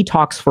fine to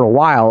detox for a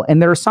while.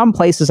 And there are some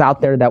places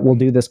out there that will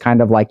do this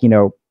kind of like, you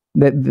know,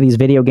 these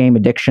video game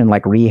addiction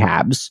like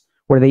rehabs,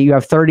 where you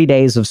have 30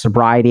 days of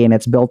sobriety and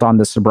it's built on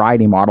the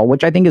sobriety model,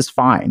 which I think is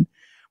fine.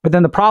 But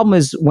then the problem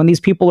is when these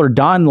people are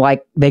done,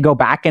 like they go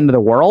back into the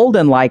world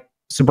and like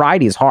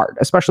sobriety is hard,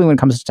 especially when it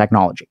comes to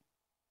technology.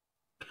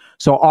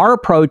 So our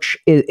approach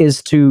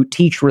is to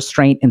teach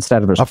restraint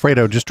instead of restraint.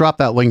 Alfredo, just drop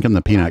that link in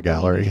the peanut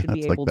gallery.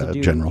 That's like the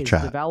general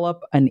chat.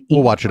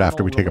 We'll watch it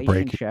after we take a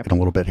break in a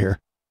little bit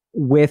here.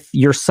 With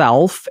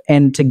yourself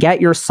and to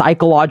get your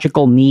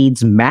psychological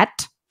needs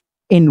met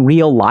in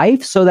real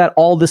life so that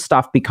all this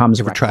stuff becomes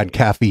You ever tried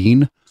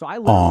caffeine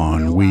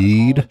on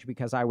weed?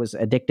 Because I was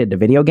addicted to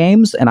video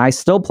games and I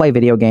still play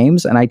video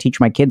games and I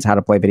teach my kids how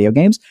to play video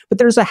games, but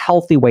there's a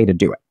healthy way to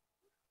do it.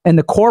 And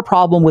the core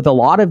problem with a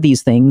lot of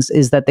these things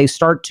is that they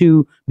start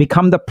to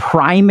become the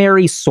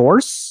primary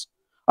source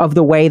of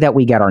the way that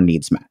we get our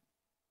needs met.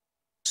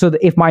 So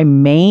that if my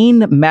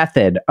main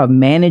method of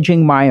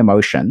managing my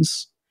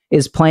emotions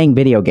is playing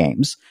video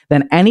games,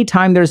 then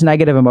anytime there's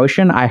negative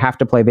emotion, I have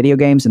to play video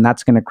games, and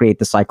that's going to create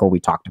the cycle we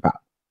talked about.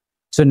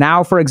 So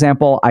now, for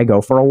example, I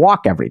go for a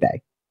walk every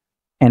day.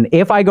 And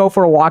if I go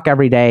for a walk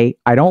every day,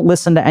 I don't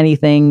listen to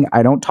anything.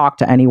 I don't talk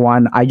to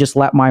anyone. I just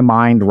let my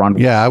mind run.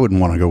 Yeah, I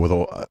wouldn't want to go with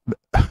a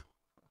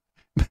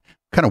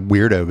kind of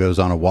weirdo goes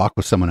on a walk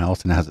with someone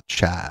else and has a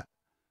chat.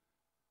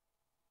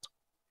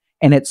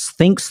 And it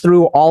thinks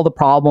through all the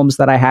problems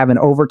that I have. And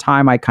over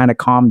time, I kind of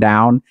calm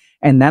down.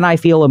 And then I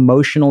feel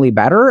emotionally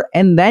better.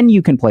 And then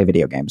you can play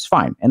video games.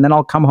 Fine. And then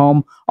I'll come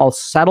home. I'll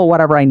settle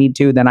whatever I need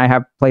to. Then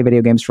I play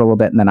video games for a little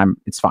bit. And then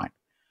it's fine.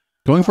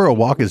 Going for a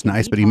walk is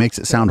nice, but he makes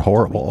it sound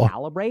horrible.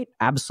 Calibrate,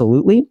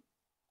 absolutely.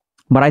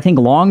 But I think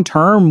long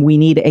term, we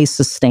need a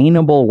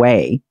sustainable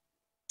way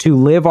to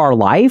live our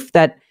life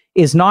that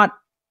does not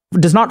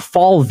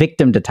fall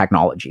victim to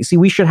technology. See,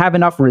 we should have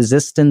enough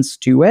resistance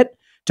to it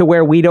to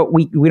where we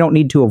don't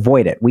need to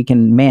avoid it. We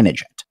can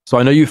manage it. So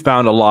I know you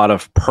found a lot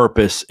of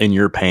purpose in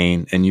your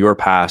pain and your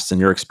past,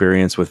 and your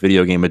experience with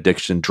video game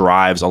addiction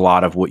drives a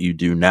lot of what you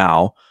do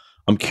now.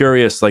 I'm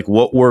curious, like,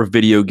 what were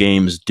video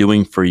games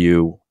doing for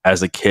you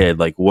as a kid?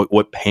 Like,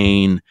 what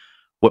pain,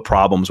 what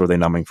problems were they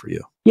numbing for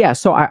you? Yeah,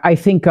 so I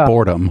think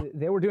boredom.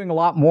 They were doing a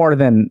lot more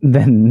than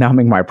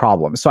numbing my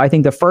problems. So I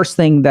think the first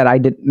thing that I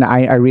did,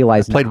 I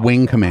realized I played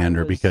Wing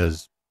Commander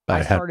because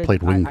I had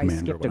played Wing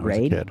Commander when I was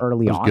a kid.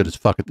 Early I was good as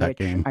fuck at that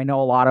game. I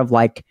know a lot of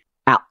like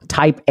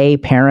type A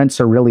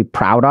parents are really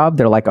proud of.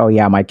 They're like, oh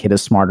yeah, my kid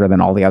is smarter than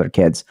all the other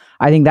kids.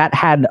 I think that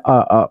had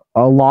a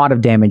lot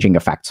of damaging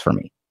effects for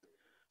me.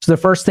 So the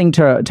first thing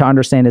to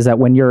understand is that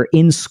when you're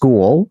in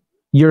school,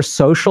 your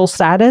social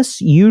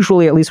status,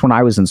 usually, at least when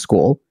I was in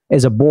school,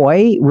 as a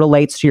boy,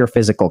 relates to your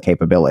physical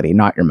capability,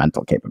 not your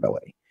mental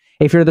capability.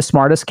 If you're the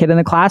smartest kid in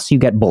the class, you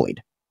get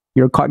bullied.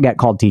 You get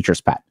called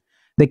teacher's pet.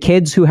 The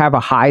kids who have a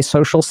high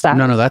social status.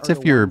 No, that's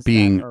if you're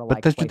being.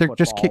 But they're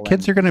just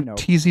kids are going to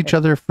tease each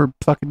other for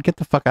fucking get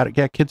the fuck out of.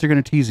 Yeah, kids are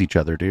going to tease each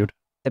other, dude.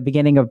 The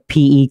beginning of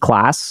PE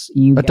class,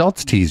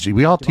 adults tease you.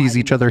 We all tease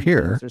each other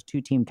here. There's 2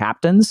 team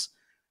captains.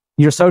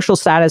 Your social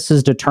status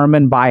is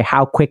determined by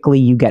how quickly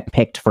you get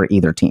picked for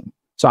either team.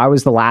 So I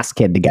was the last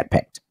kid to get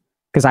picked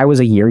because I was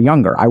a year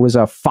younger. I was a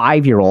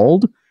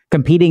 5-year-old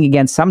competing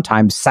against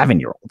sometimes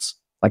 7-year-olds.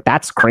 Like,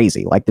 that's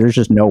crazy. Like, there's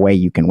just no way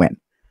you can win.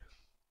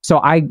 So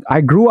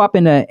I grew up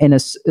in a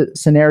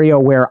scenario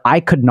where I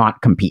could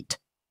not compete.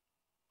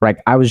 Right?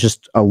 I was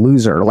just a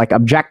loser. Like,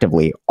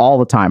 objectively, all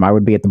the time I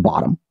would be at the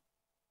bottom.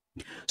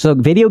 So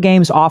video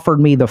games offered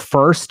me the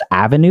first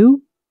avenue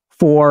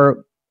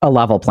for a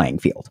level playing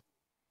field.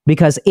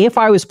 Because if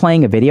I was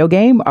playing a video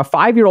game, a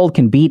 5-year-old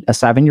can beat a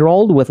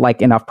 7-year-old with like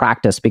enough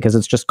practice because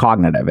it's just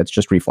cognitive. It's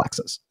just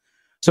reflexes.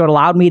 So it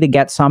allowed me to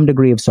get some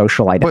degree of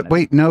social identity. But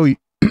wait, no,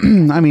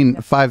 I mean,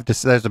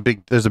 there's a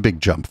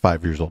big jump,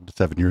 5 years old to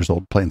 7 years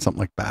old playing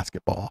something like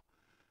basketball.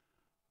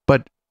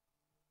 But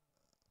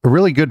a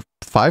really good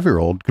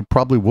 5-year-old could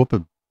probably whoop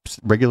a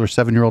regular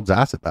 7-year-old's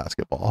ass at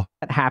basketball.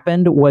 What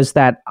happened was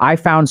that I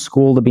found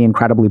school to be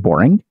incredibly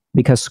boring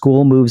because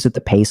school moves at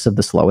the pace of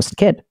the slowest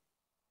kid.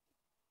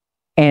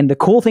 And the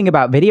cool thing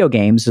about video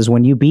games is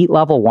when you beat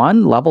level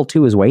 1, level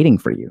 2 is waiting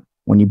for you.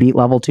 When you beat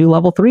level 2,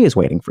 level 3 is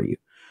waiting for you.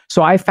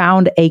 So I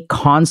found a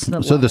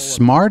constant. So the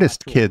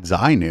smartest kids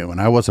I knew,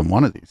 and I wasn't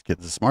one of these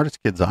kids, the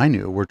smartest kids I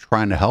knew were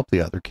trying to help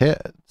the other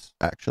kids,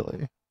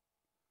 actually.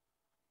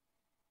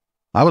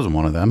 I wasn't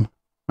one of them.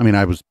 I mean,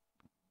 I was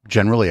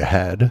generally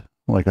ahead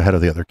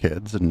of the other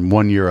kids. And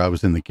one year I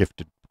was in the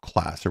gifted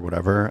class or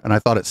whatever, and I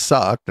thought it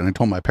sucked. And I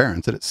told my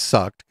parents that it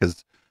sucked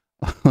because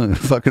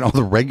fucking all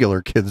the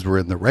regular kids were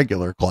in the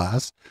regular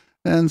class.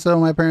 And so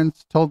my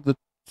parents told the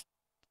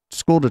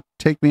school to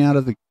take me out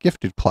of the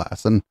gifted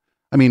class. And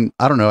I mean,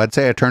 I don't know. I'd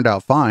say I turned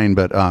out fine,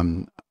 but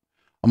I'm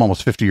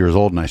almost 50 years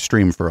old and I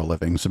stream for a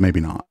living, so maybe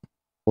not.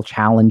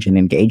 Challenge and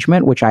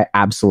engagement, which I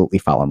absolutely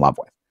fell in love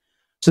with.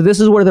 So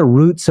this is where the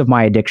roots of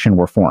my addiction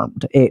were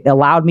formed. It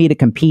allowed me to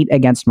compete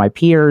against my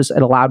peers.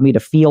 It allowed me to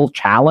feel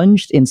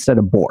challenged instead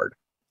of bored.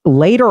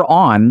 Later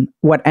on,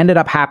 what ended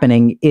up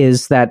happening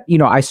is that,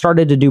 I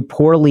started to do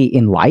poorly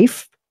in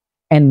life.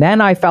 And then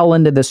I fell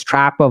into this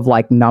trap of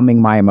like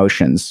numbing my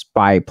emotions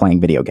by playing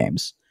video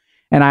games.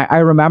 And I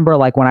remember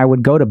like when I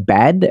would go to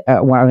bed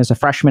when I was a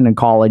freshman in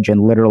college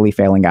and literally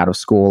failing out of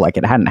school, like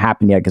it hadn't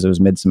happened yet because it was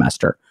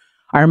mid-semester.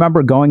 I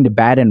remember going to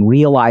bed and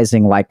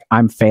realizing like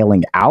I'm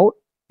failing out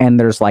and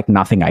there's like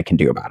nothing I can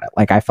do about it.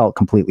 Like I felt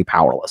completely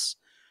powerless.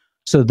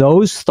 So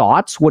those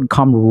thoughts would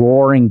come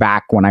roaring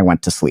back when I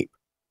went to sleep.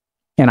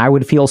 And I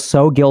would feel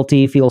so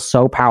guilty, feel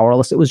so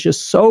powerless. It was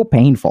just so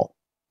painful.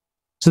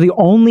 So the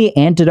only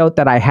antidote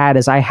that I had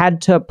is I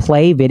had to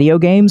play video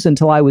games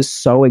until I was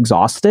so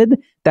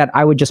exhausted that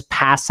I would just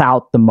pass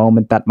out the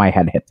moment that my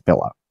head hit the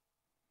pillow.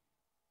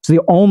 So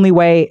the only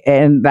way,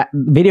 and that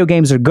video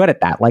games are good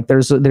at that. Like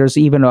there's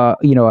even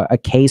a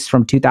case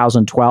from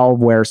 2012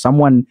 where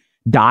someone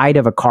died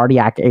of a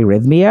cardiac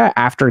arrhythmia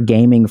after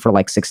gaming for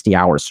like 60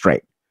 hours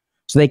straight.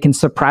 So they can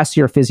suppress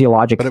your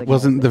physiologic. But it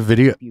wasn't the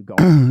video.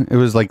 It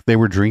was like they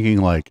were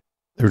drinking like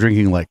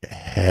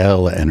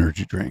hell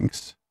energy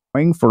drinks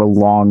for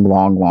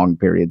long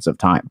periods of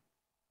time.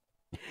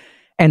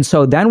 And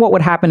so then what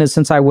would happen is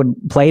since I would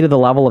play to the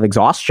level of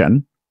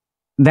exhaustion,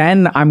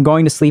 then I'm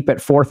going to sleep at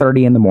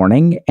 4:30 in the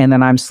morning and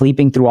then I'm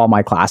sleeping through all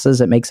my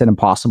classes. It makes it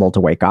impossible to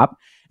wake up.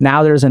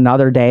 Now there's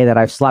another day that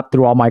I've slept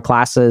through all my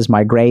classes.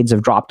 My grades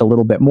have dropped a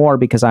little bit more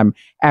because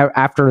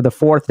after the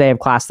fourth day of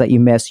class that you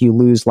miss, you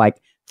lose like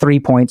 3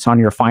 points on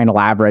your final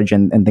average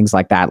and things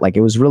like that. Like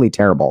it was really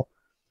terrible.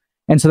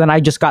 And so then I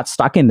just got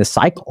stuck in this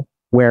cycle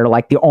where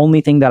like the only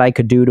thing that I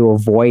could do to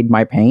avoid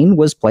my pain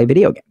was play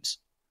video games.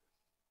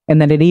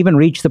 And then it even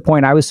reached the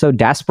point I was so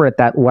desperate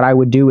that what I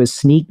would do is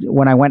sneak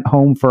when I went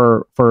home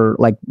for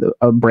like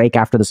a break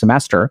after the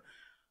semester,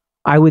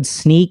 I would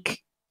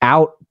sneak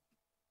out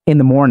in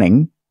the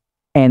morning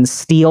and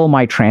steal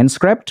my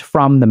transcript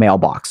from the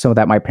mailbox so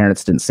that my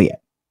parents didn't see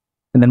it.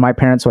 And then my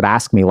parents would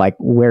ask me like,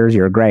 where's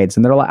your grades?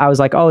 And I was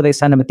like, oh, they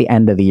send them at the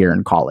end of the year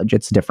in college.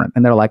 It's different.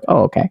 And they're like,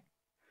 oh, okay.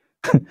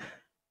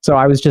 So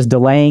I was just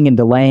delaying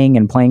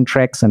and playing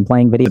tricks and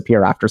playing video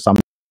appear after some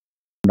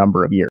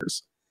number of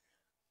years.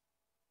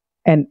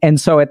 And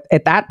so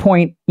at that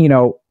point,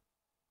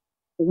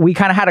 we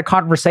kind of had a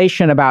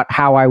conversation about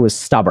how I was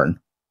stubborn.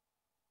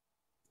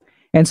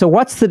 And so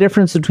what's the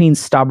difference between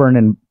stubborn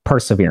and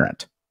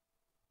perseverant,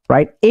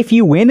 right? If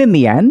you win in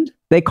the end,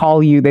 they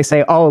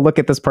say, oh, look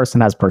at this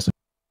person has perseverance.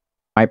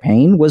 My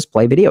pain was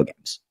play video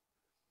games.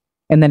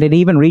 And then it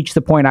even reached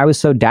the point I was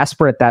so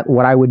desperate that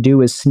what I would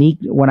do is sneak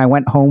when I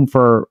went home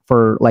for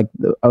like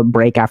a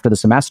break after the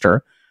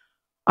semester,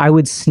 I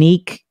would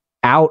sneak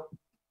out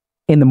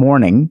in the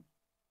morning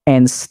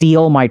and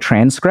steal my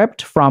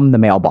transcript from the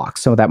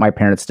mailbox so that my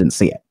parents didn't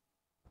see it.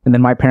 And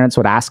then my parents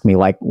would ask me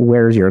like,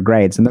 where's your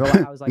grades? And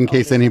I was like, in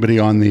case anybody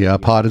on the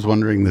pod is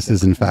wondering, this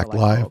is in fact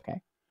live. Oh,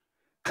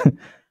 okay.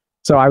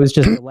 So I was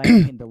just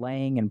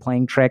delaying and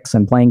playing tricks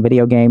and playing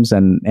video games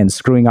and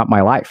screwing up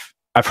my life.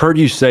 I've heard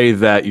you say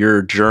that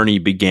your journey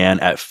began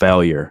at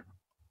failure.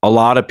 A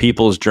lot of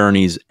people's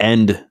journeys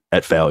end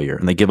at failure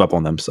and they give up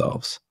on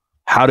themselves.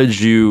 How did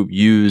you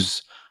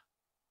use,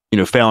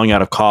 failing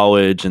out of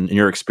college and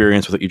your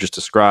experience with what you just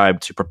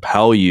described to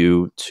propel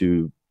you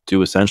to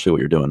do essentially what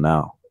you're doing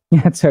now?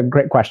 Yeah, it's a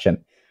great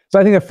question. So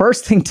I think the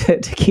first thing to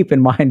keep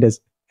in mind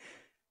is,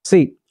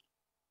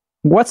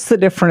 what's the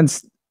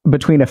difference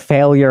between a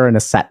failure and a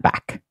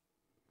setback?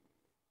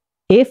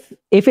 If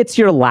it's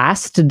your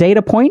last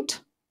data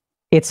point,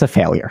 it's a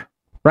failure,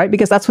 right?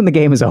 Because that's when the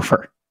game is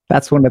over.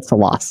 That's when it's a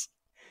loss.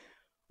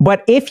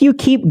 But if you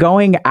keep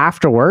going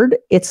afterward,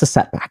 it's a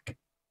setback.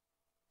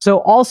 So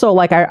also,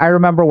 like I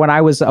remember when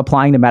I was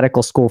applying to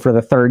medical school for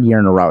the third year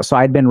in a row. So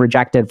I'd been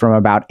rejected from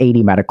about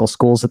 80 medical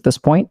schools at this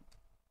point.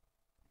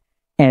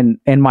 And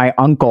my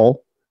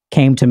uncle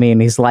came to me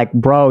and he's like,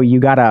 bro, you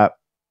gotta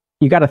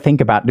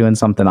think about doing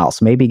something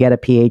else. Maybe get a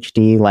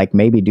PhD, like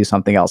maybe do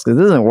something else because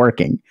this isn't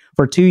working.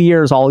 For 2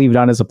 years, all you've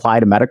done is apply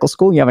to medical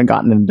school. You haven't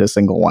gotten into a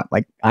single one.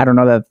 Like, I don't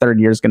know that the third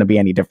year is going to be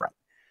any different.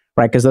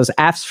 right? Because those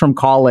Fs from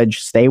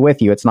college stay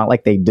with you. It's not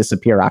like they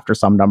disappear after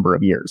some number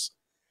of years.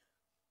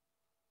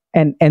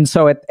 And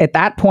so at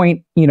that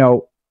point, you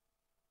know,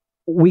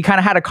 we kind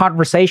of had a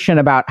conversation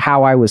about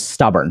how I was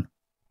stubborn.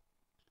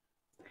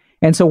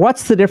 And so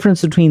what's the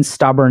difference between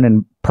stubborn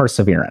and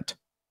perseverant,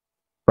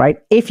 right?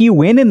 If you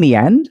win in the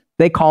end,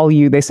 they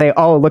say,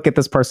 oh, look at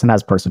this person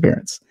has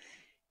perseverance.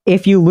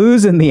 If you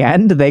lose in the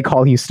end, they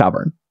call you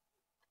stubborn.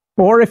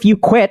 Or if you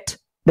quit,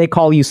 they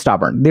call you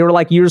stubborn. They were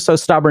like, you're so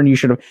stubborn, you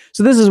should have.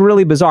 So this is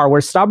really bizarre,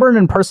 where stubborn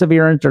and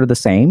perseverant are the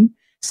same.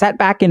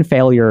 Setback and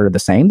failure are the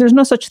same. There's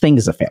no such thing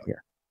as a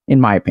failure, in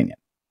my opinion.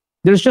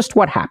 There's just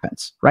what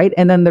happens, right?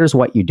 And then there's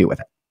what you do with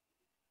it.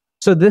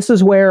 So this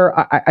is where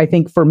I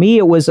think for me,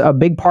 it was a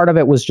big part of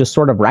it was just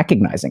sort of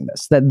recognizing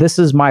this, that this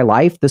is my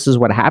life. This is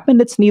what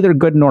happened. It's neither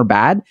good nor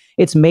bad.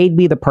 It's made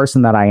me the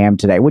person that I am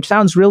today, which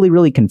sounds really,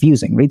 really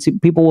confusing. Right? So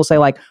people will say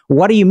like,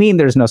 what do you mean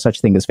there's no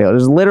such thing as failure?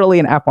 There's literally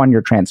an F on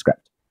your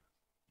transcript.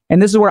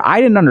 And this is where I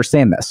didn't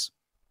understand this.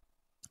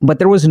 But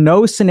there was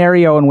no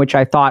scenario in which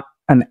I thought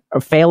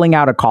failing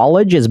out of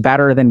college is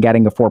better than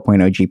getting a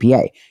 4.0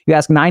 GPA. You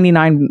ask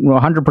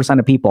 100%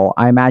 of people,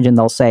 I imagine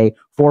they'll say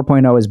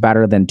 4.0 is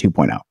better than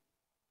 2.0.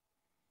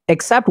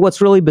 Except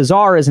what's really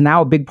bizarre is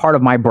now a big part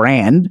of my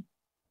brand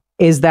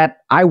is that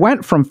I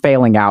went from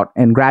failing out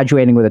and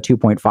graduating with a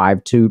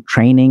 2.5 to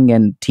training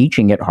and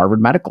teaching at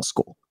Harvard Medical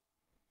School.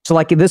 So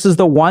like this is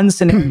the one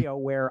scenario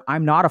where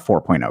I'm not a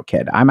 4.0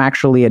 kid. I'm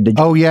actually a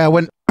digital. Oh yeah,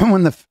 when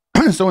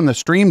the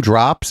stream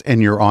drops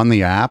and you're on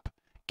the app,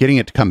 getting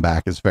it to come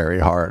back is very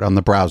hard. On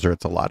the browser,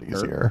 it's a lot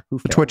easier.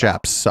 The Twitch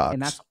app sucks.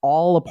 And that's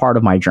all a part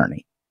of my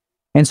journey.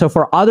 And so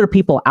for other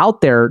people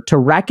out there to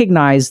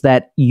recognize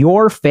that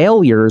your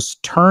failures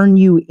turn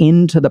you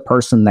into the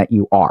person that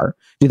you are.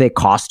 Do they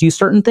cost you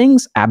certain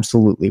things?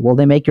 Absolutely. Will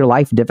they make your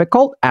life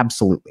difficult?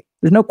 Absolutely.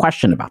 There's no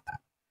question about that.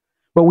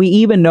 But we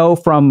even know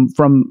from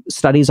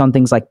studies on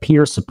things like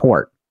peer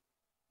support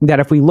that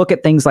if we look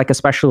at things like,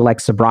 especially like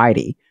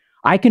sobriety,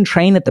 I can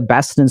train at the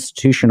best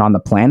institution on the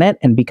planet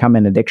and become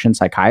an addiction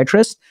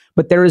psychiatrist,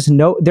 but there is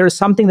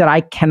something that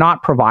I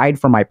cannot provide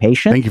for my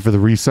patient. Thank you for the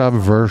resub.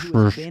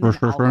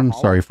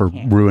 Sorry for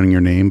ruining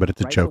your name, but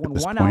it's a joke at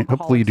this point.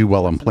 Hopefully you do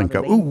well on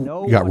Plinko.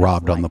 Ooh, you got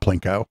robbed on the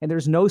Plinko. And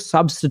there's no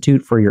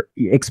substitute for your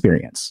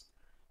experience.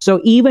 So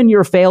even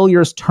your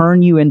failures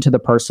turn you into the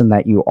person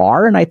that you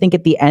are. And I think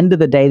at the end of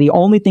the day, the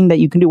only thing that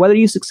you can do, whether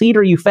you succeed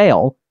or you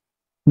fail,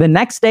 the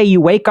next day you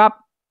wake up,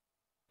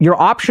 your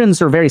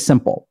options are very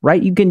simple,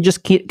 right? You can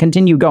just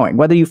continue going.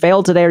 Whether you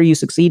fail today or you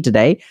succeed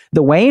today,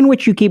 the way in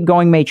which you keep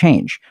going may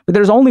change. But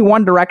there's only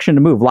one direction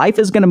to move. Life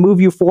is going to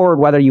move you forward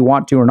whether you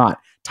want to or not.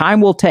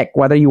 Time will tick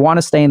whether you want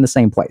to stay in the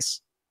same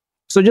place.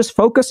 So just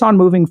focus on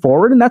moving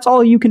forward, and that's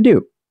all you can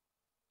do,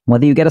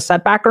 whether you get a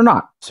setback or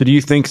not. So do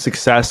you think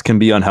success can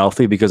be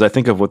unhealthy? Because I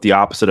think of what the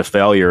opposite of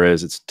failure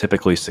is. It's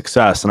typically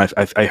success. And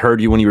I heard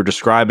you when you were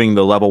describing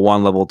the level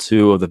 1, level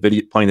 2 of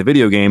the playing the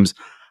video games.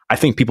 I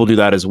think people do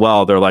that as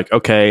well. They're like,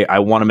 okay, I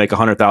want to make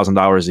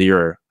 $100,000 a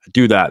year. I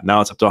do that. Now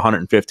it's up to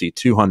 150,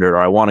 200, or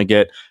I want to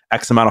get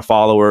X amount of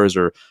followers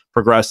or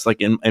progress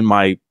like in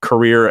my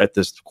career at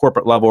this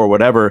corporate level or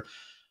whatever.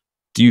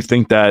 Do you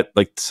think that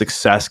like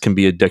success can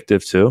be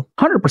addictive too?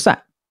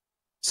 100%.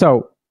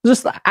 So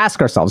just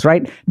ask ourselves,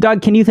 right?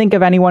 Doug, can you think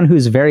of anyone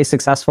who's very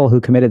successful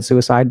who committed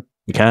suicide?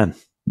 You can.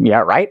 Yeah,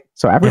 right?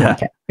 So everyone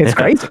can. It's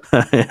great,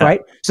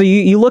 right? So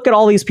you look at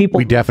all these people.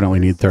 We definitely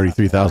need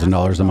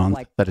 $33,000 a month.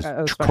 That is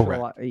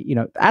correct.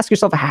 Ask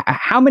yourself,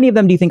 how many of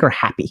them do you think are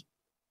happy,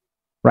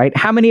 right?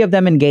 How many of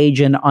them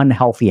engage in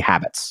unhealthy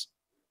habits?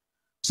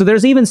 So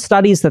there's even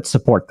studies that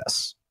support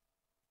this.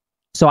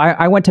 So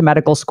I went to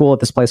medical school at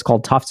this place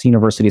called Tufts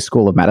University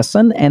School of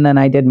Medicine, and then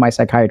I did my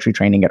psychiatry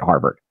training at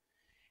Harvard.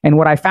 And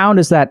what I found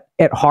is that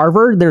at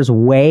Harvard, there's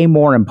way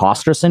more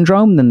imposter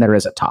syndrome than there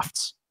is at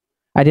Tufts.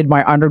 I did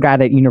my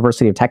undergrad at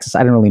University of Texas. I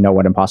didn't really know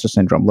what imposter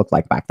syndrome looked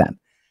like back then.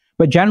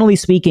 But generally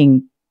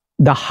speaking,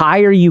 the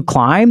higher you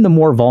climb, the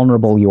more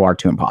vulnerable you are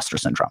to imposter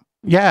syndrome.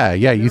 Yeah.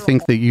 You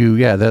think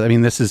that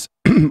this is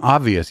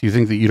obvious. You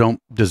think that you don't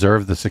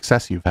deserve the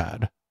success you've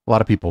had. A lot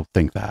of people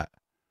think that.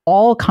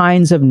 All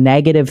kinds of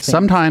negative things.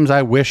 Sometimes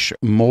I wish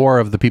more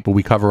of the people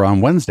we cover on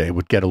Wednesday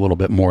would get a little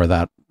bit more of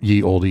that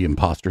ye olde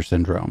imposter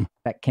syndrome.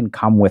 That can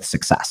come with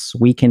success.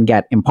 We can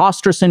get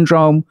imposter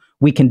syndrome.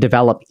 We can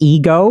develop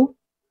ego.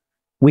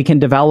 We can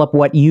develop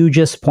what you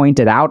just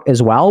pointed out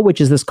as well,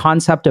 which is this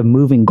concept of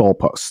moving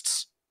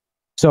goalposts.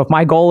 So if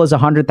my goal is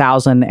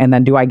 100,000 and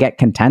then do I get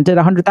content at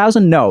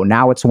 100,000? No,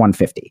 now it's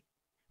 150.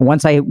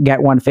 Once I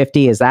get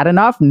 150, is that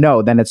enough?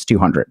 No, then it's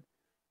 200.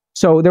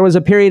 So there was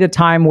a period of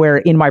time where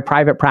in my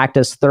private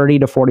practice, 30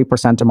 to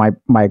 40% of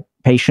my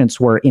patients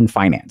were in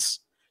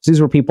finance. So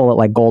these were people at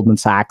like Goldman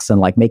Sachs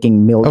and like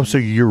making millions. Oh, so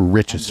you're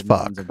rich as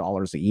fuck. Of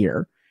dollars a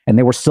year. And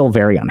they were still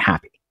very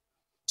unhappy.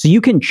 So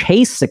you can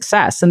chase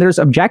success, and there's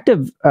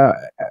objective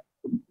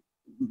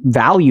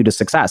value to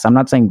success. I'm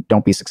not saying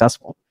don't be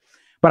successful.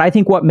 But I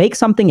think what makes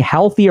something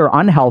healthy or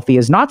unhealthy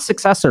is not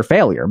success or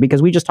failure,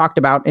 because we just talked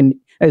about, and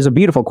it's a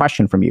beautiful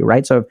question from you,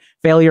 right? So if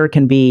failure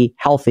can be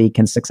healthy,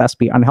 can success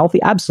be unhealthy?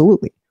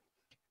 Absolutely.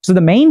 So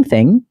the main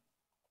thing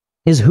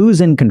is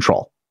who's in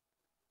control.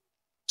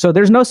 So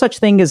there's no such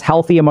thing as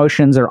healthy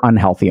emotions or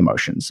unhealthy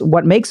emotions.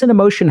 What makes an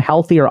emotion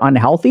healthy or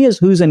unhealthy is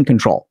who's in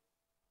control.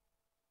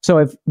 So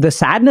if the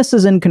sadness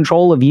is in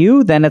control of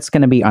you, then it's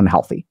going to be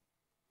unhealthy.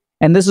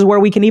 And this is where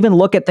we can even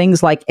look at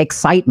things like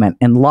excitement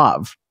and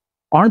love.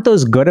 Aren't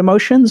those good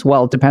emotions?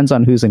 Well, it depends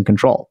on who's in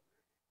control.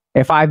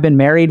 If I've been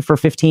married for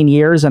 15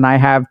 years and I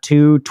have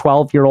two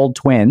 12-year-old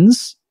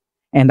twins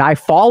and I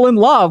fall in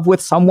love with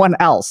someone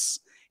else,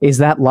 is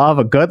that love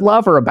a good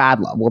love or a bad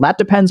love? Well, that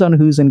depends on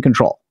who's in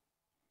control.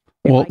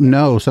 Well,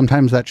 no,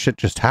 sometimes that shit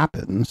just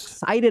happens.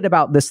 Excited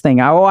about this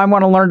thing. I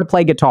want to learn to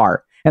play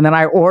guitar. And then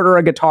I order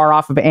a guitar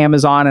off of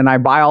Amazon and I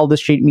buy all this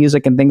sheet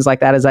music and things like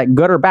that. Is that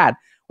good or bad?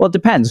 Well, it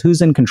depends.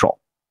 Who's in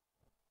control?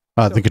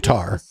 The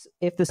guitar.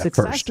 If the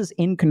success is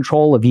in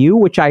control of you,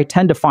 which I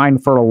tend to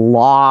find for a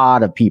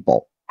lot of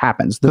people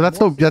happens. So that's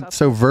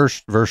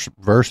verse.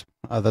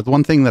 The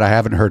one thing that I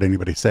haven't heard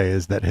anybody say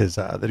is that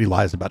that he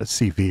lies about his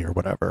CV or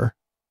whatever.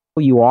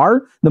 You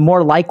are, the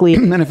more likely.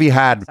 And if he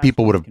had,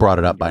 people would have brought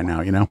it up by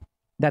now, you know?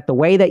 That the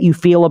way that you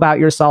feel about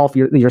yourself,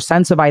 your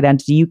sense of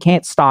identity, you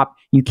can't stop,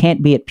 you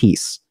can't be at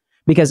peace.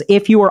 Because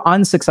if you are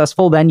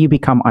unsuccessful, then you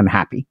become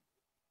unhappy.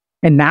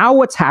 And now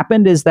what's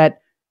happened is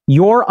that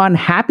your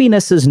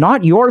unhappiness is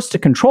not yours to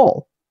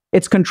control.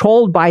 It's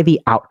controlled by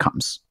the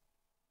outcomes.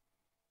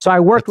 So I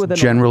worked with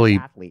generally,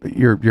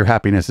 your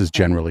happiness is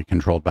generally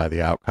controlled by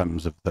the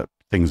outcomes of the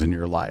things in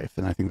your life.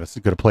 And I think that's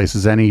as good a place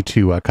as any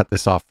to cut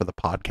this off for the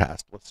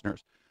podcast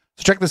listeners.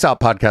 So check this out,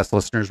 podcast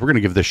listeners. We're going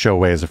to give this show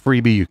away as a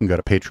freebie. You can go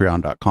to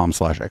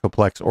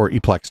patreon.com/echoplex or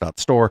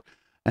eplex.store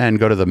and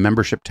go to the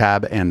membership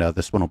tab. And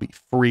this one will be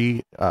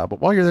free.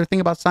 But while you're there, think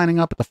about signing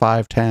up at the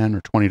 $5, $10,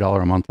 or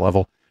 $20 a month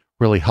level.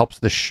 Really helps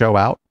this show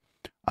out.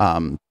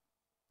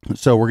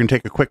 So we're going to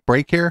take a quick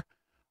break here,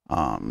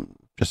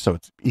 just so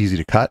it's easy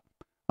to cut.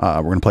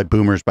 We're going to play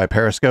Boomers by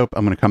Periscope.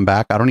 I'm going to come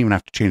back. I don't even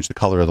have to change the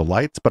color of the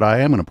lights, but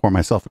I am going to pour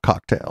myself a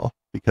cocktail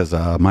because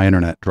my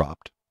internet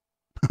dropped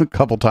a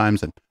couple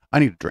times and I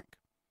need a drink.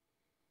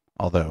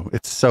 Although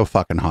it's so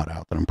fucking hot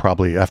out that I'm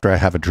probably, after I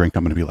have a drink,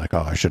 I'm going to be like,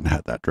 oh, I shouldn't have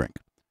had that drink.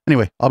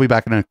 Anyway, I'll be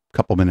back in a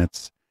couple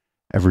minutes.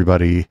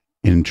 Everybody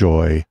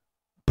enjoy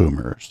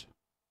Boomers.